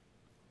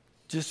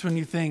 Just when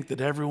you think that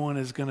everyone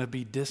is going to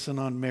be dissing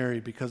on Mary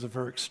because of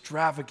her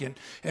extravagant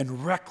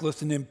and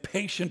reckless and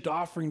impatient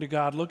offering to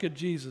God, look at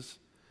Jesus.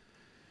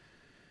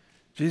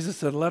 Jesus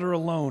said, let her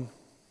alone.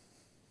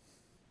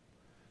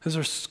 Because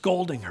they're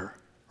scolding her,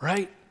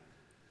 right?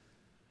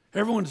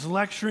 Everyone's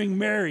lecturing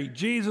Mary.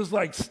 Jesus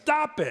like,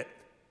 stop it.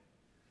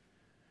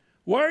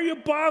 Why are you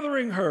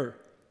bothering her?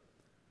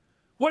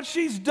 What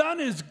she's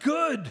done is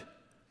good.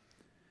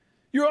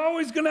 You're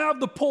always going to have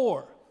the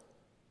poor.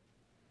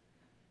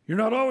 You're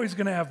not always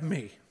going to have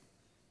me.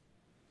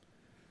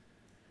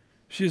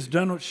 She has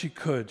done what she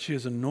could. She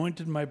has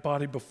anointed my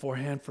body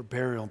beforehand for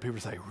burial. And people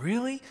say,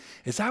 really?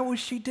 Is that what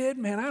she did?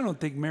 Man, I don't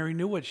think Mary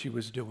knew what she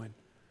was doing.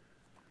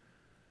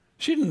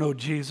 She didn't know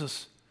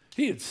Jesus.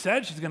 He had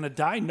said she's going to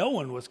die. No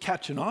one was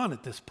catching on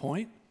at this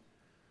point.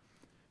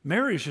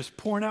 Mary is just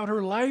pouring out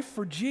her life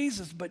for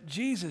Jesus, but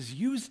Jesus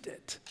used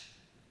it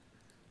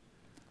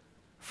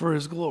for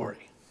his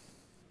glory.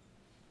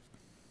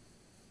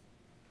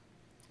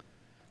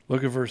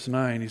 Look at verse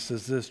 9. He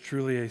says this,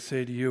 truly I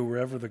say to you,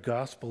 wherever the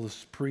gospel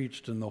is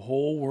preached in the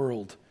whole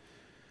world,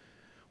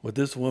 what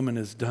this woman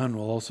has done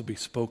will also be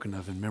spoken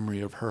of in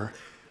memory of her.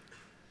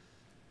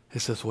 He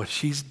says what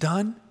she's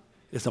done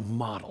is a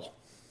model.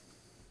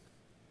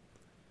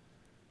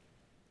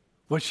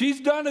 What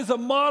she's done is a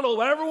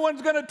model.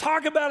 Everyone's going to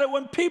talk about it.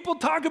 When people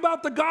talk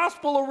about the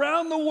gospel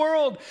around the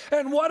world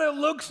and what it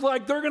looks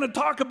like, they're going to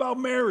talk about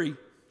Mary.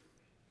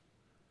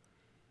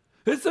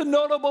 It's a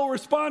notable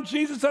response.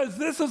 Jesus says,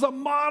 this is a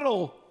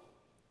model.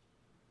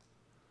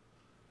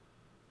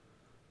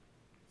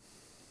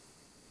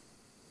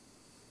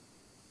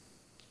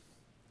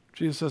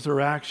 Jesus says her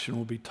action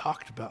will be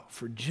talked about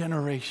for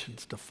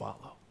generations to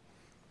follow.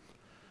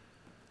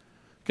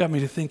 Got me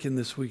to thinking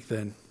this week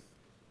then,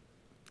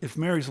 if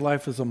Mary's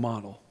life is a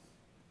model,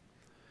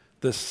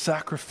 this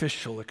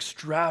sacrificial,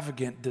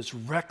 extravagant, this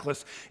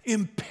reckless,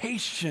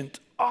 impatient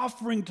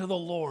offering to the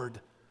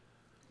Lord,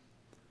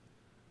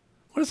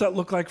 what does that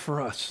look like for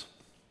us?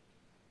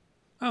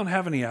 I don't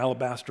have any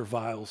alabaster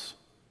vials.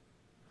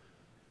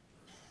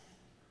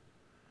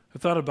 I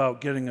thought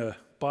about getting a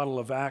bottle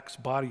of Axe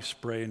body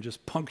spray and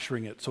just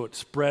puncturing it so it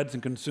spreads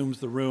and consumes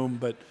the room,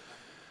 but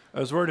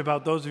I was worried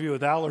about those of you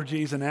with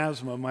allergies and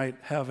asthma might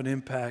have an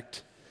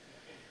impact.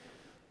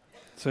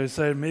 So I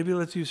decided maybe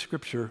let's use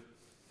Scripture.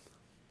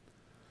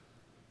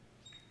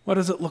 What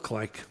does it look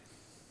like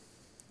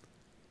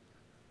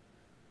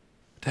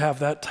to have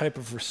that type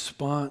of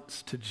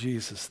response to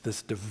Jesus,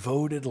 this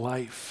devoted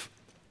life?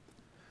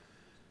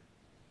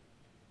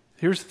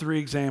 Here's 3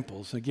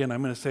 examples. Again,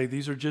 I'm going to say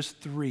these are just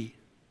 3.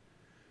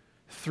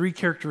 3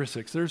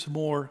 characteristics. There's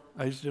more.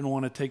 I just didn't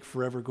want to take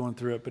forever going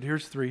through it, but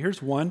here's 3.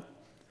 Here's one.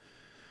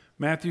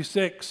 Matthew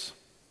 6.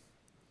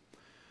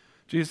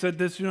 Jesus said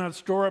this, do not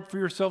store up for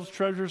yourselves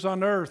treasures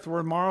on earth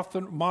where moth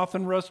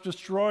and rust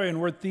destroy and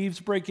where thieves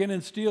break in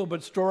and steal,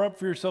 but store up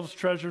for yourselves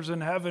treasures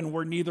in heaven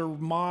where neither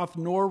moth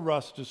nor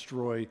rust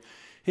destroy.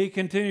 He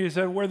continued, he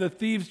said, where the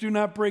thieves do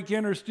not break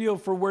in or steal,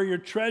 for where your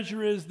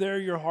treasure is, there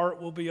your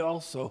heart will be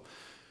also.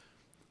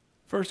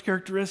 First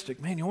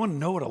characteristic, man, you want to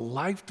know what a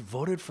life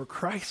devoted for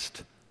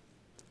Christ?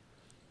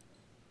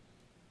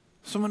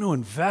 Someone who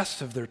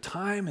invests of their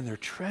time and their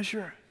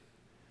treasure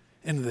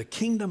into the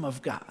kingdom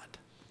of God.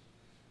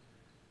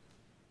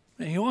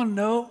 And you want to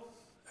know,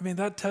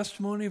 that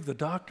testimony of the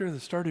doctor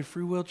that started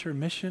Free Wheelchair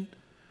Mission,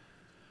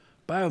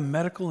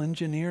 biomedical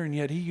engineer, and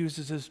yet he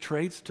uses his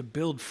traits to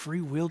build free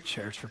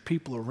wheelchairs for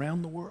people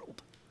around the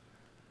world.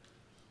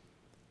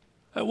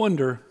 I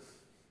wonder,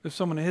 If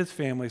someone in his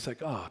family is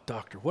like, oh,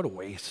 doctor, what a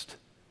waste.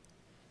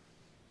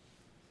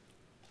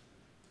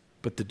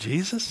 But the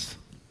Jesus,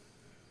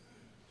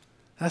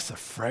 that's the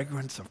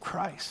fragrance of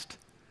Christ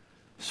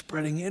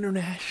spreading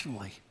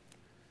internationally.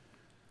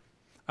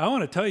 I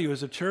want to tell you,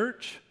 as a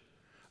church,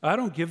 I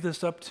don't give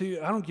this up to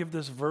you. I don't give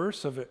this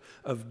verse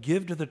of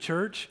give to the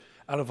church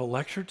out of a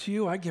lecture to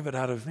you. I give it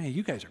out of, man,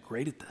 you guys are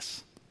great at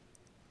this.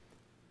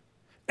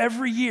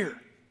 Every year,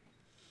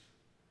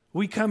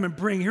 we come and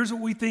bring, here's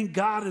what we think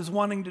God is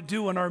wanting to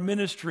do in our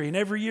ministry. And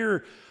every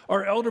year,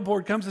 our elder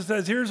board comes and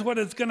says, here's what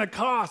it's going to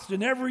cost.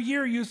 And every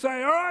year you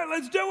say, all right,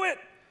 let's do it.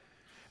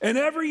 And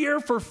every year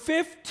for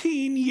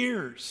 15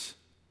 years,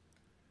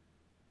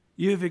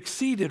 you've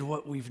exceeded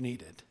what we've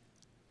needed.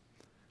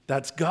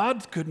 That's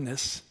God's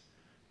goodness,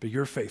 but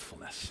your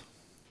faithfulness.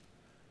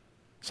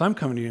 So I'm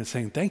coming to you and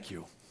saying thank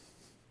you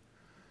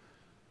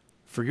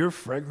for your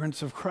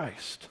fragrance of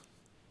Christ.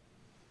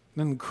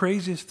 In the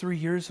craziest 3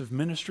 years of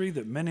ministry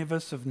that many of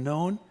us have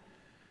known,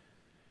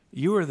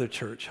 you are the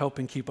church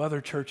helping keep other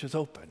churches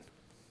open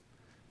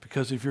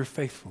because of your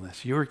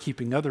faithfulness. You are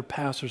keeping other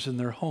pastors in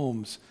their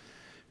homes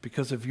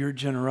because of your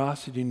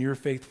generosity and your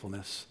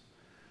faithfulness.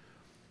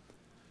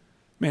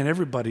 Man,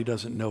 everybody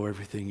doesn't know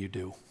everything you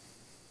do.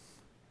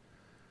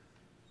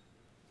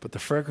 But the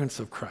fragrance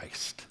of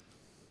Christ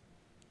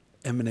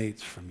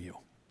emanates from you.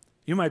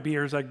 You might be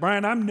here, it's like,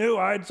 Brian, I'm new.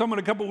 I had someone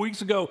a couple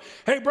weeks ago,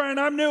 hey, Brian,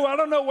 I'm new. I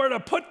don't know where to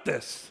put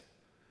this.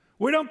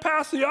 We don't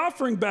pass the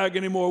offering bag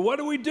anymore. What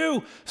do we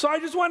do? So I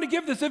just want to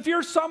give this. If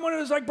you're someone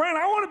who's like, Brian,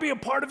 I want to be a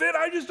part of it.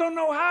 I just don't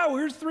know how.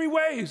 Here's 3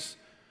 ways.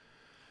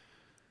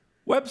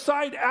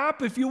 Website,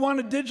 app, if you want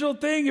a digital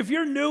thing. If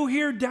you're new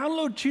here,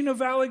 download Chino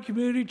Valley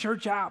Community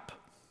Church app.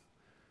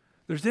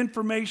 There's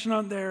information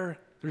on there.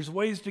 There's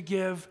ways to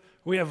give.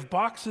 We have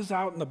boxes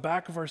out in the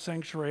back of our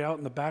sanctuary, out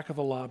in the back of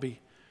the lobby,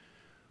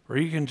 where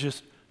you can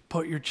just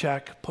put your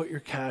check, put your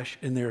cash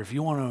in there if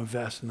you want to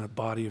invest in the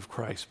body of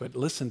Christ. But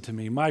listen to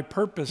me, my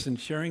purpose in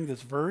sharing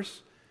this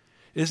verse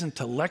isn't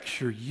to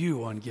lecture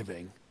you on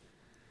giving.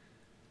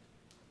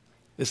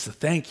 It's to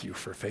thank you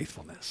for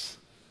faithfulness.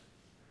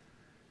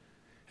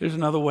 Here's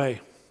another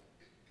way.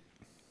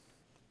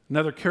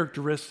 Another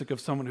characteristic of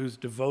someone who's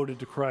devoted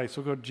to Christ.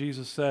 Look what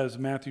Jesus says,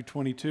 Matthew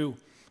 22.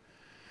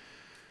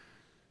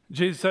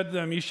 Jesus said to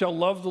them, you shall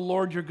love the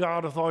Lord your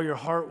God with all your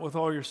heart, with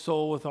all your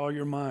soul, with all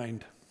your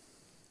mind.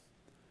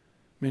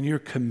 Man, you're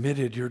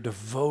committed, you're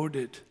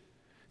devoted.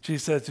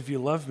 Jesus says, if you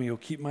love me, you'll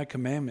keep my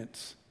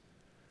commandments.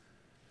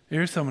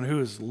 Here's someone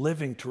who is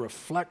living to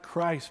reflect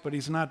Christ, but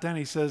he's not done.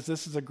 He says,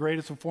 this is the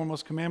greatest and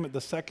foremost commandment.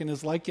 The second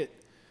is like it.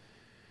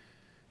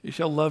 You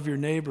shall love your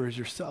neighbor as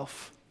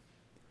yourself.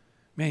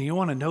 Man, you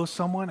want to know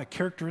someone, a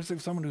characteristic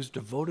of someone who's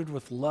devoted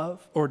with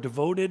love or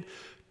devoted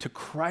to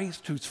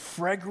Christ, whose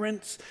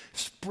fragrance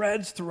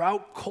spreads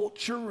throughout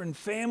culture and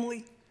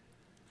family?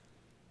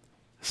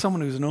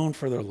 Someone who's known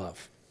for their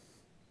love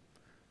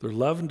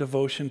and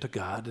devotion to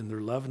God, and their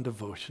love and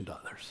devotion to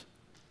others.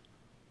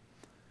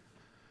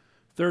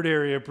 Third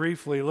area,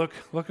 briefly, look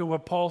at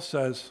what Paul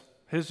says,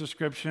 his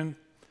description.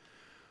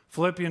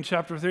 Philippians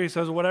chapter 3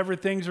 says, whatever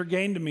things are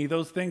gained to me,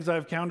 those things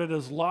I've counted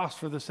as lost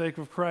for the sake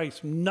of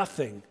Christ.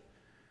 Nothing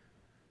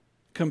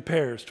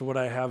compares to what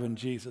I have in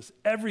Jesus.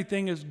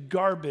 Everything is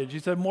garbage. He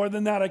said, more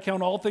than that, I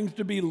count all things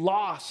to be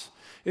loss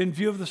in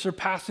view of the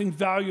surpassing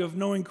value of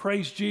knowing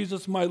Christ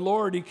Jesus, my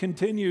Lord. He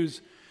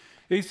continues.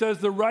 He says,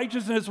 the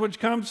righteousness which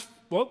comes,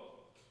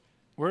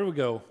 where do we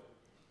go?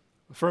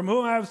 From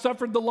whom I have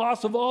suffered the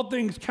loss of all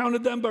things,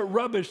 counted them but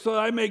rubbish, so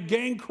that I may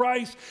gain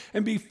Christ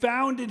and be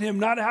found in him,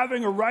 not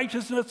having a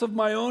righteousness of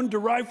my own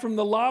derived from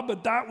the law,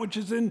 but that which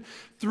is in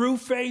through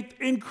faith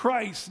in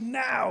Christ.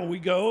 Now we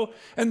go,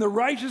 and the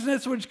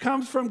righteousness which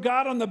comes from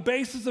God on the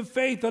basis of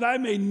faith, that I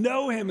may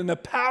know him and the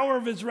power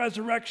of his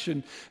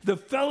resurrection, the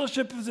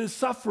fellowship of his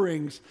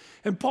sufferings.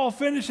 And Paul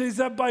finishes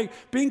that by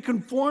being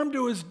conformed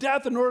to his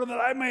death in order that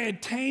I may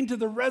attain to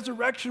the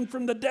resurrection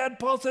from the dead.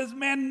 Paul says,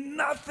 man,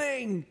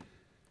 nothing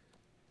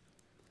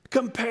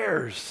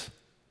compares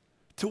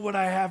to what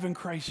I have in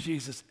Christ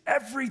Jesus.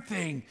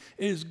 Everything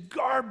is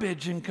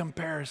garbage in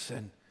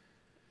comparison.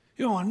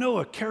 You want to know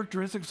a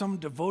characteristic of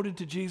someone devoted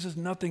to Jesus?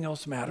 Nothing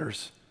else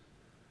matters.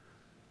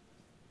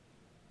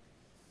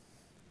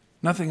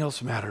 Nothing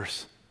else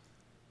matters.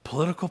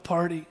 Political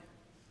party,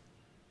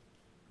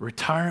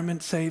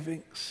 retirement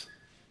savings,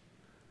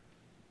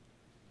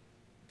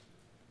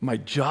 my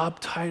job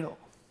title.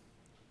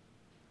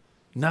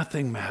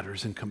 Nothing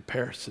matters in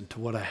comparison to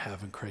what I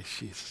have in Christ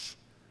Jesus.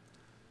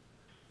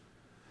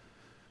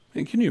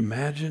 And can you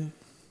imagine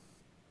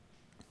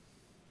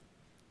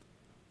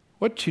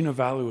what Chino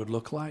Valley would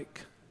look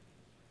like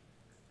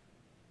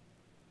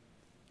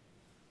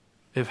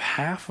if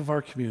half of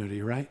our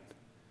community, right?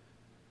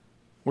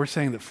 We're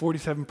saying that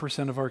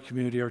 47% of our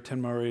community, our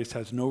 10-mile radius,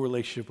 has no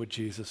relationship with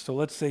Jesus. So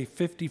let's say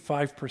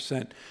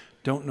 55%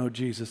 don't know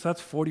Jesus.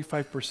 That's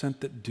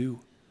 45% that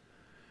do.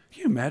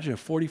 Can you imagine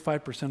if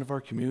 45% of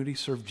our community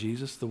served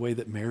Jesus the way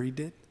that Mary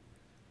did?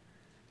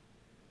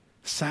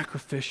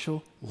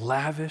 Sacrificial,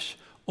 lavish,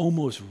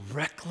 almost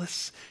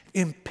reckless,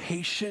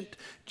 impatient,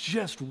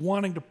 just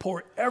wanting to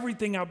pour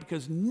everything out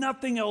because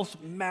nothing else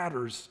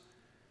matters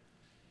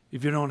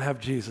if you don't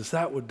have Jesus.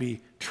 That would be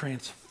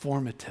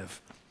transformative.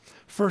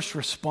 First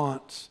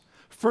response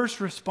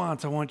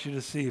I want you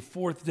to see,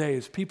 fourth day,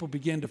 as people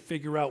begin to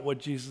figure out what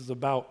Jesus is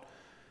about.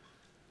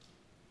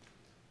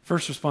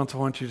 First response I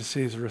want you to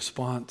see is a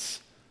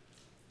response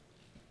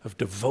of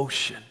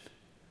devotion.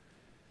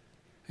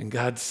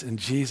 And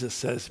Jesus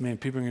says, man,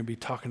 people are going to be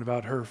talking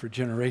about her for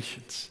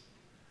generations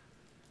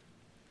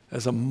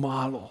as a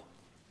model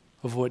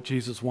of what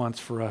Jesus wants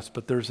for us.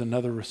 But there's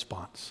another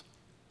response.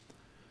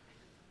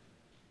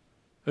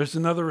 There's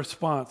another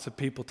response that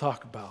people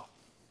talk about.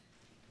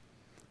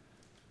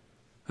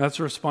 That's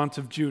the response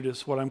of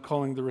Judas, what I'm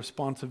calling the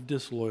response of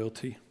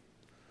disloyalty.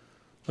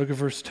 Look at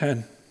verse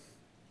 10.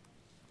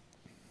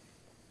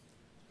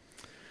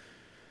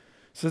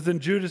 It says, then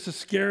Judas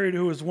Iscariot,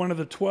 who was one of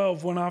the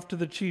 12, went off to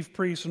the chief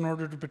priests in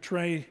order to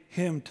betray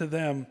him to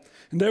them.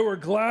 And they were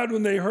glad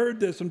when they heard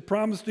this and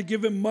promised to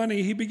give him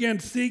money. He began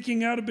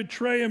seeking how to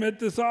betray him at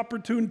this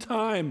opportune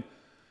time.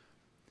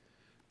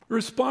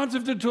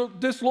 Responsive to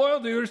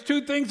disloyalty, there's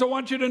two things I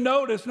want you to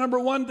notice. Number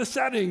one, the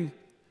setting.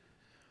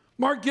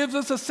 Mark gives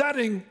us a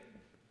setting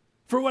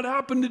for what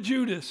happened to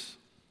Judas.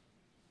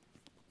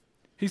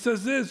 He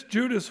says this,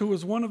 Judas, who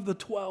was one of the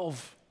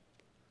 12.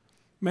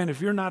 Man,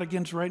 if you're not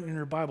against writing in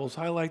your Bibles,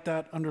 highlight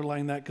that,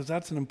 underline that, because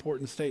that's an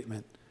important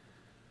statement.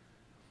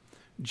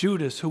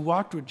 Judas, who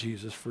walked with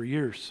Jesus for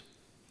years.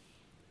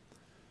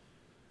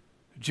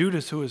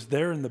 Judas, who was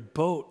there in the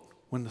boat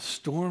when the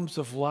storms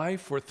of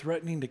life were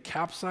threatening to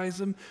capsize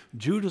him.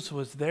 Judas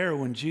was there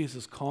when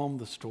Jesus calmed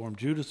the storm.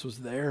 Judas was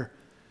there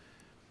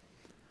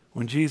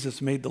when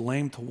Jesus made the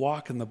lame to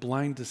walk and the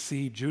blind to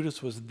see.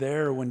 Judas was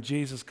there when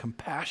Jesus'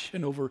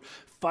 compassion over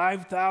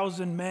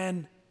 5,000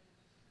 men.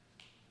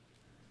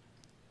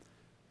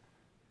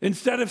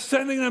 Instead of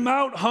sending them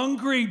out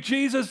hungry,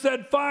 Jesus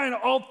said, fine,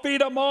 I'll feed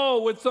them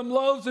all with some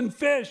loaves and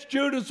fish.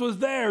 Judas was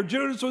there.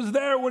 Judas was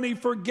there when he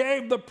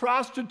forgave the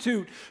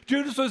prostitute.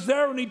 Judas was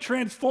there when he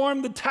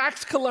transformed the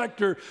tax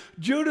collector.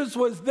 Judas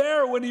was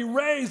there when he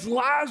raised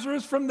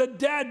Lazarus from the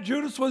dead.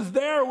 Judas was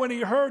there when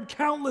he heard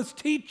countless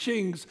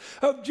teachings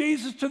of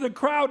Jesus to the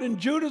crowd. And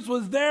Judas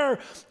was there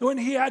when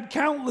he had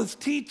countless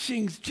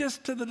teachings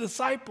just to the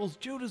disciples.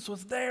 Judas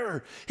was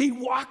there. He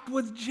walked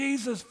with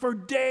Jesus for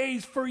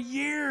days, for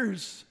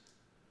years.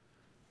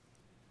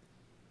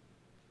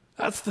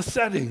 That's the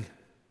setting.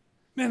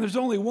 Man, there's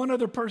only one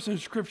other person in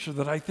Scripture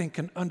that I think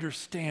can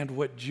understand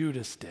what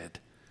Judas did,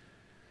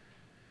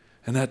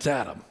 and that's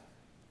Adam.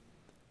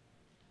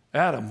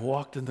 Adam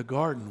walked in the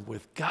garden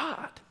with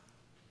God.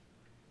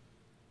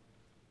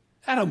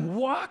 Adam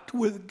walked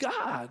with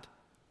God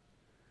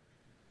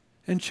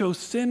and chose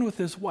sin with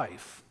his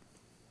wife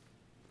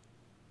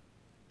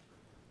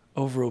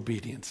over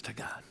obedience to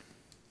God.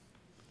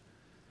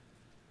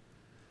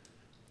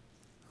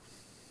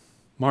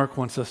 Mark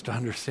wants us to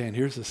understand,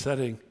 here's the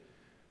setting.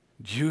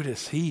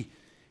 Judas, he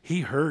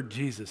heard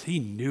Jesus. He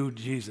knew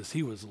Jesus.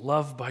 He was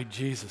loved by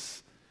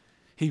Jesus.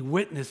 He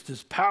witnessed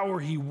his power.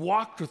 He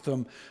walked with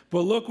him.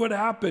 But look what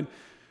happened.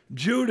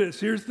 Judas,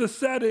 here's the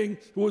setting,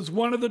 was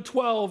one of the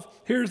 12.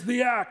 Here's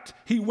the act.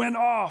 He went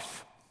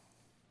off.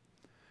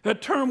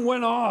 That term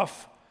went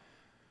off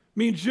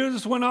means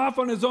Judas went off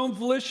on his own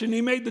volition. He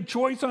made the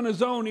choice on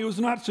his own. He was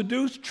not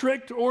seduced,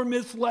 tricked, or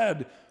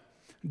misled.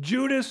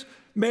 Judas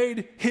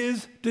made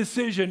his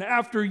decision.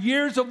 After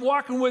years of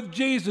walking with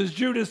Jesus,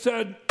 Judas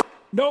said,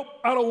 nope,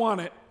 I don't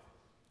want it.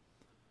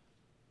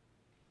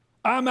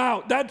 I'm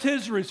out. That's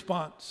his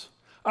response.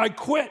 I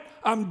quit.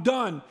 I'm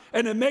done.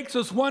 And it makes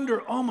us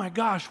wonder, oh my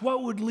gosh,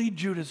 what would lead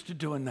Judas to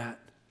doing that?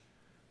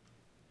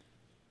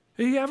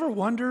 You ever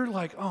wonder,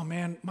 like, oh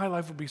man, my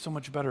life would be so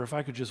much better if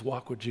I could just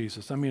walk with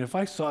Jesus. I mean, if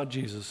I saw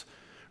Jesus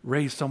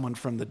raise someone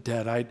from the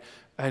dead, I'd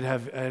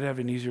have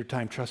an easier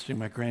time trusting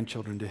my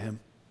grandchildren to him.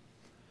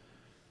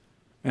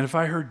 And if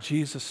I heard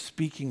Jesus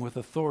speaking with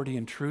authority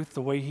and truth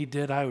the way he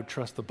did, I would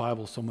trust the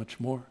Bible so much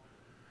more.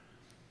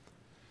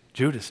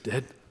 Judas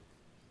did.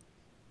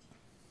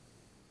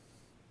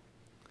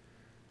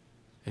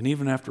 And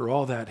even after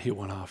all that, he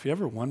went off. You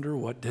ever wonder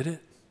what did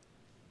it?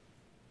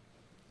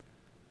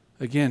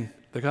 Again,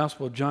 the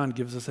Gospel of John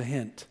gives us a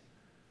hint.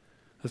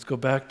 Let's go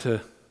back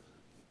to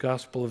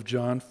Gospel of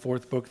John,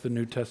 fourth book of the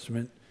New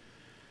Testament,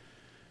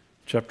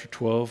 chapter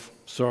 12.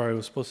 Sorry, I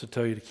was supposed to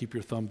tell you to keep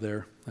your thumb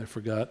there. I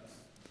forgot.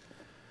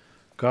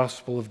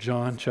 Gospel of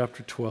John,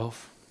 chapter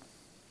 12.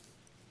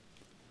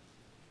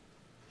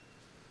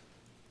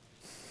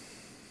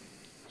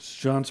 It's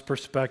John's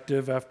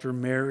perspective after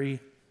Mary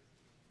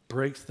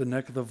breaks the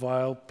neck of the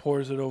vial,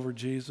 pours it over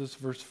Jesus.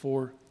 Verse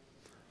 4.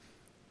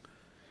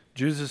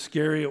 Judas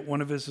Iscariot,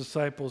 one of his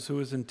disciples who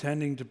was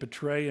intending to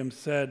betray him,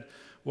 said,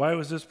 why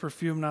was this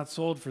perfume not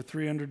sold for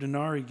 300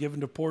 denarii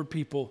given to poor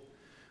people?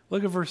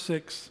 Look at verse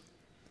 6.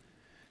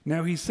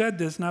 Now he said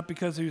this not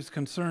because he was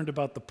concerned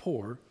about the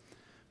poor,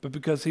 but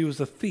because he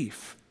was a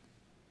thief.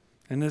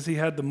 And as he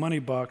had the money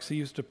box, he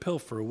used to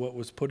pilfer what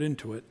was put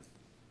into it.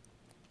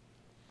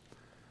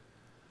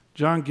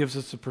 John gives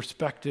us a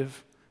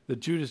perspective that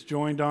Judas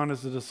joined on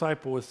as a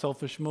disciple with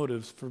selfish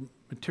motives for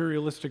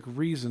materialistic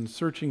reasons,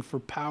 searching for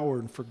power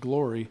and for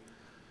glory,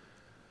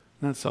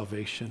 not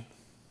salvation.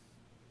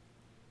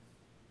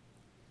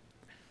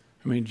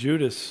 I mean,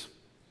 Judas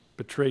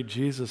betrayed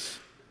Jesus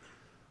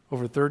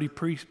over 30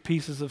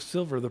 pieces of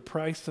silver, the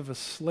price of a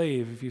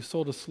slave. If you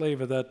sold a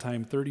slave at that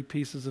time, 30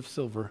 pieces of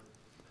silver.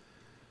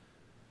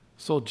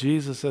 Sold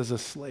Jesus as a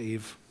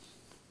slave.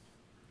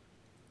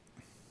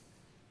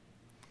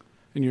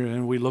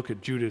 And we look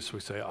at Judas, we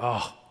say,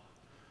 oh.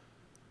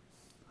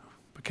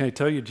 But can I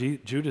tell you,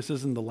 Judas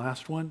isn't the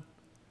last one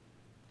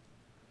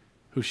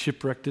who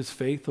shipwrecked his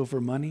faith over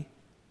money?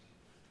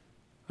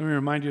 Let me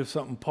remind you of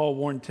something Paul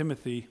warned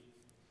Timothy.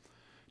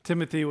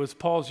 Timothy was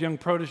Paul's young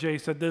protege. He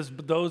said this,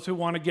 but those who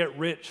want to get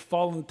rich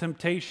fall in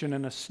temptation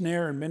and a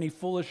snare and many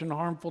foolish and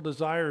harmful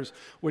desires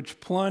which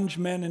plunge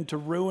men into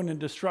ruin and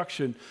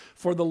destruction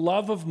for the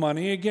love of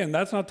money. Again,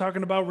 that's not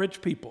talking about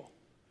rich people.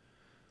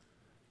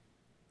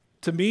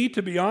 To me,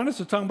 to be honest,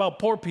 it's talking about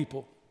poor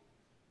people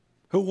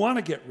who want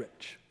to get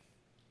rich.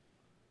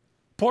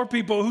 Poor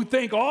people who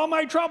think all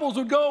my troubles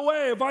would go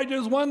away if I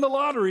just won the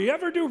lottery. You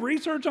ever do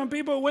research on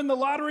people who win the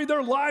lottery?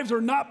 Their lives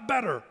are not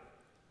better.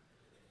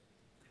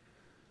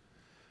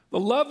 The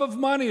love of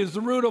money is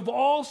the root of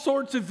all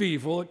sorts of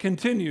evil. It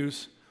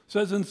continues,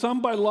 says, and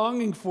some by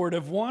longing for it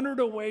have wandered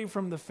away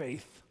from the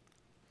faith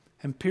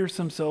and pierced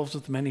themselves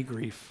with many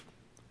grief.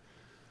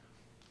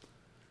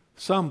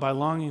 Some by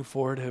longing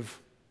for it have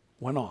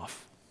went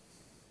off,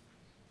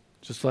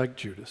 just like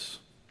Judas.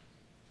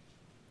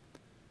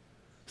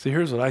 See,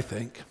 here's what I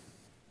think.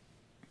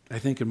 I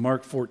think in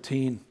Mark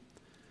 14,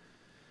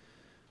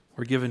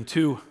 we're given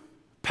two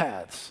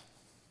paths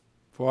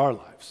for our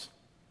lives.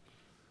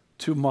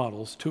 Two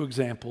models, two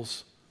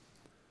examples.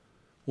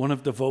 One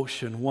of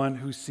devotion, one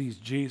who sees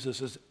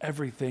Jesus as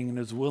everything and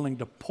is willing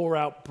to pour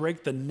out,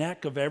 break the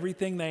neck of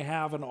everything they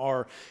have and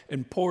are,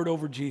 and pour it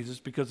over Jesus,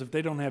 because if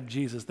they don't have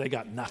Jesus, they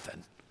got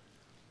nothing.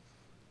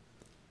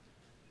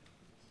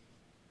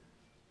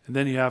 And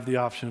then you have the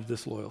option of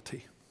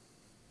disloyalty.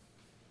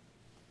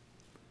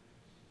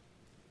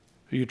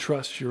 You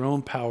trust your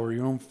own power,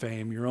 your own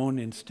fame, your own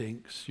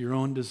instincts, your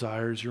own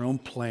desires, your own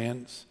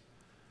plans,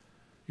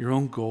 your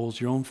own goals,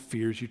 your own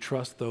fears. You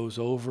trust those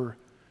over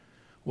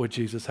what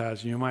Jesus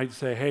has. And you might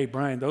say, hey,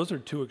 Brian, those are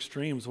two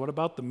extremes. What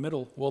about the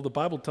middle? Well, the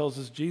Bible tells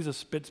us Jesus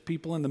spits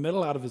people in the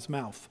middle out of his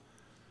mouth.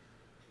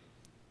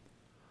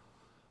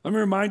 Let me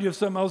remind you of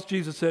something else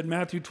Jesus said in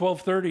Matthew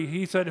 12:30.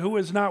 He said, who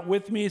is not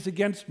with me is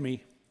against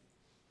me.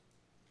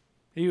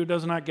 He who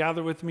does not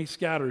gather with me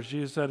scatters.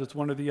 Jesus said it's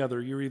one or the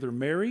other. You're either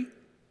Mary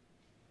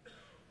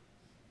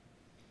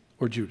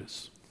or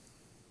Judas.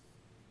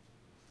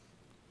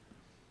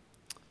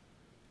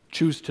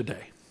 Choose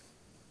today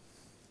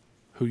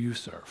who you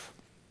serve.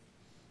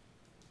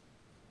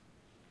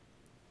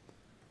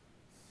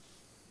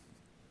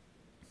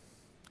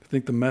 I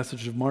think the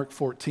message of Mark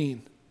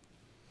 14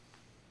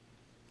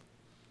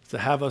 is to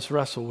have us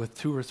wrestle with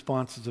two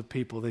responses of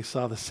people. They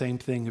saw the same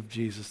thing of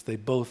Jesus. They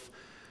both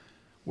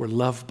were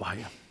loved by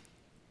him.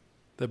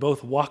 They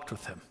both walked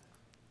with him.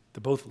 They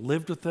both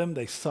lived with him.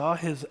 They saw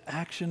his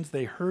actions.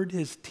 They heard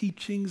his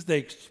teachings. They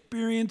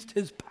experienced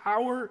his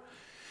power.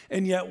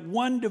 And yet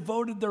one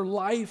devoted their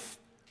life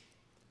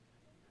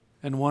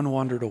and one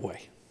wandered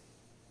away.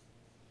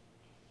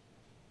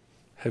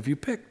 Have you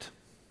picked?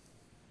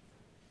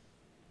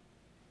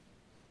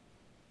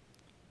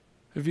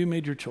 Have you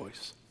made your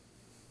choice?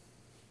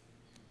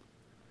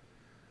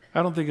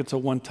 I don't think it's a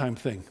one-time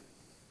thing.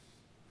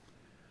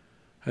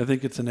 I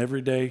think it's an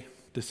everyday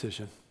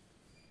decision.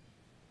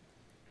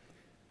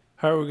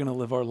 How are we going to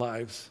live our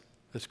lives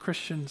as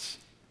Christians,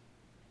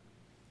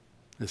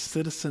 as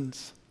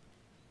citizens,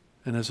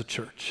 and as a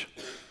church?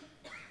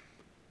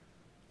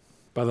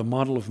 By the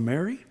model of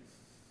Mary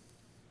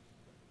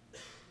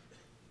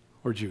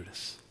or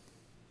Judas?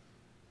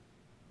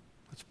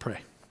 Let's pray.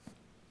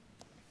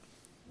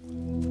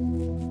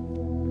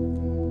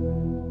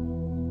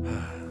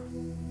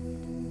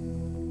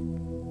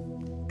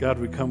 God,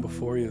 we come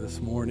before you this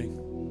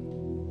morning.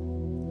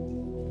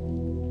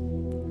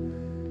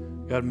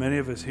 God, many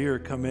of us here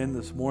come in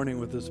this morning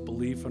with this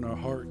belief in our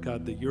heart,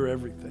 God, that you're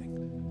everything.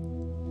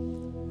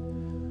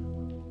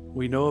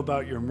 We know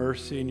about your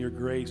mercy and your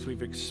grace.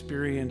 We've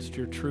experienced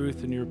your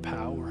truth and your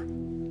power.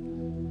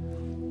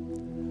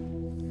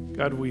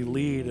 God, we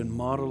lead and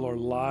model our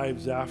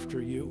lives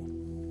after you.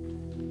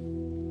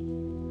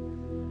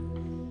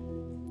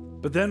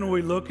 But then when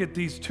we look at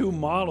these two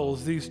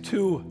models, these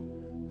two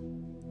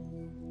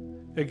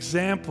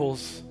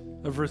examples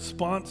of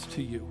response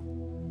to you,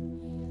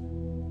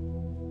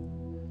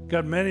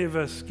 God, many of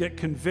us get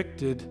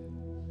convicted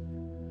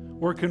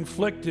or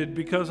conflicted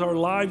because our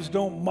lives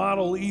don't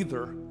model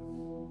either.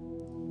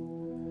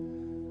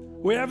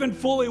 We haven't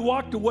fully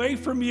walked away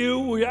from you.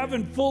 We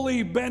haven't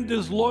fully been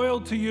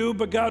disloyal to you,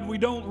 but God, we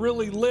don't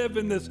really live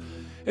in this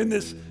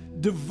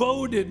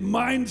devoted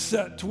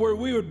mindset to where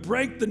we would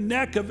break the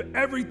neck of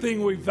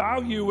everything we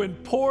value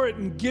and pour it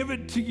and give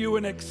it to you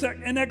in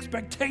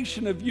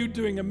expectation of you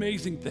doing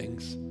amazing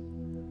things.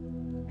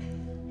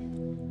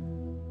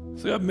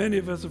 So God, many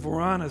of us, if we're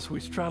honest,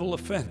 we straddle a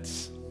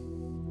fence.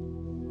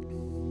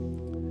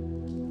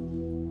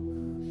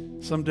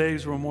 Some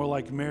days we're more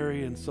like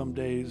Mary, and some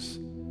days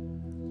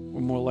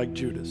we're more like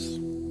Judas.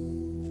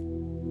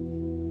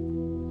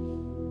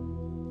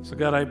 So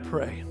God, I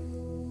pray.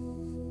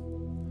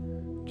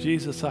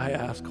 Jesus, I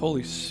ask,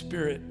 Holy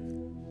Spirit,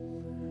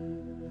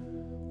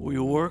 will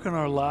you work in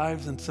our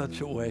lives in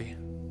such a way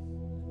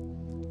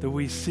that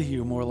we see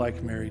you more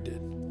like Mary did?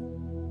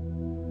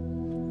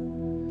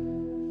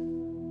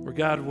 Where,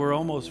 God, we're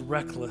almost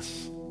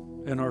reckless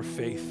in our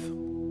faith,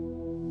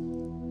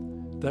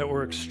 that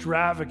we're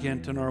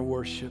extravagant in our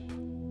worship,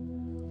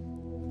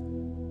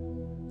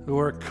 that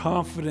we're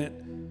confident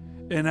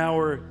in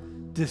our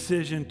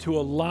decision to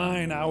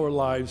align our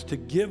lives, to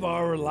give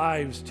our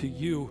lives to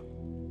you.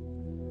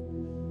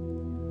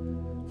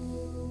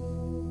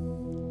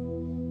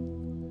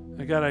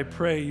 And God, I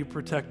pray you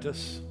protect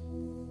us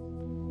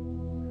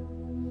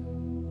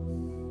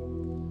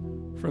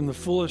from the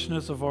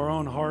foolishness of our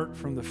own heart,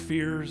 from the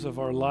fears of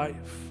our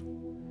life,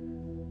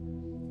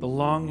 the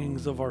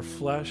longings of our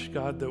flesh,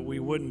 God, that we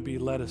wouldn't be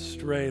led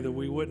astray, that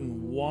we wouldn't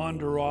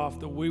wander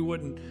off, that we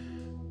wouldn't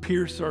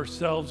pierce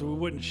ourselves, that we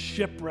wouldn't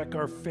shipwreck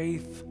our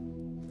faith,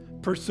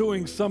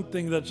 pursuing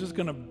something that's just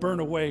going to burn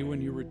away when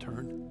you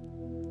return.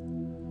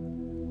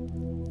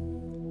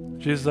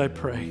 Jesus, I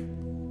pray.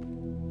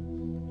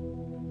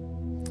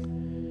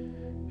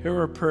 Hear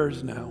our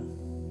prayers now.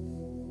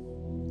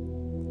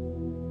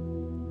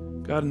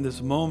 God, in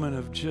this moment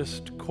of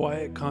just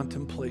quiet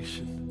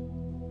contemplation,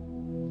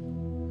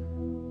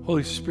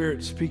 Holy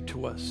Spirit, speak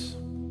to us.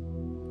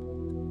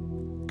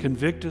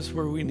 Convict us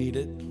where we need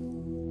it.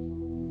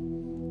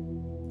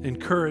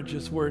 Encourage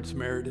us where it's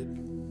merited.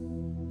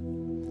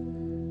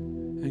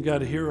 And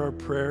God, hear our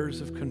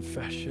prayers of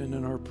confession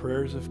and our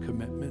prayers of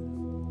commitment.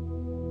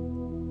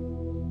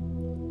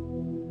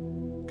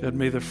 God,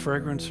 may the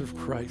fragrance of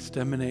Christ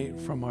emanate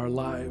from our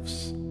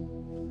lives,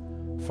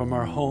 from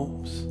our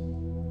homes,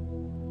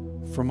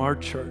 from our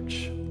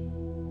church,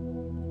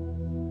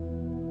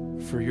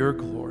 for your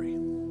glory.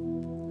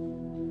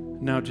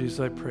 Now, Jesus,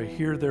 I pray,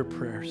 hear their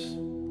prayers.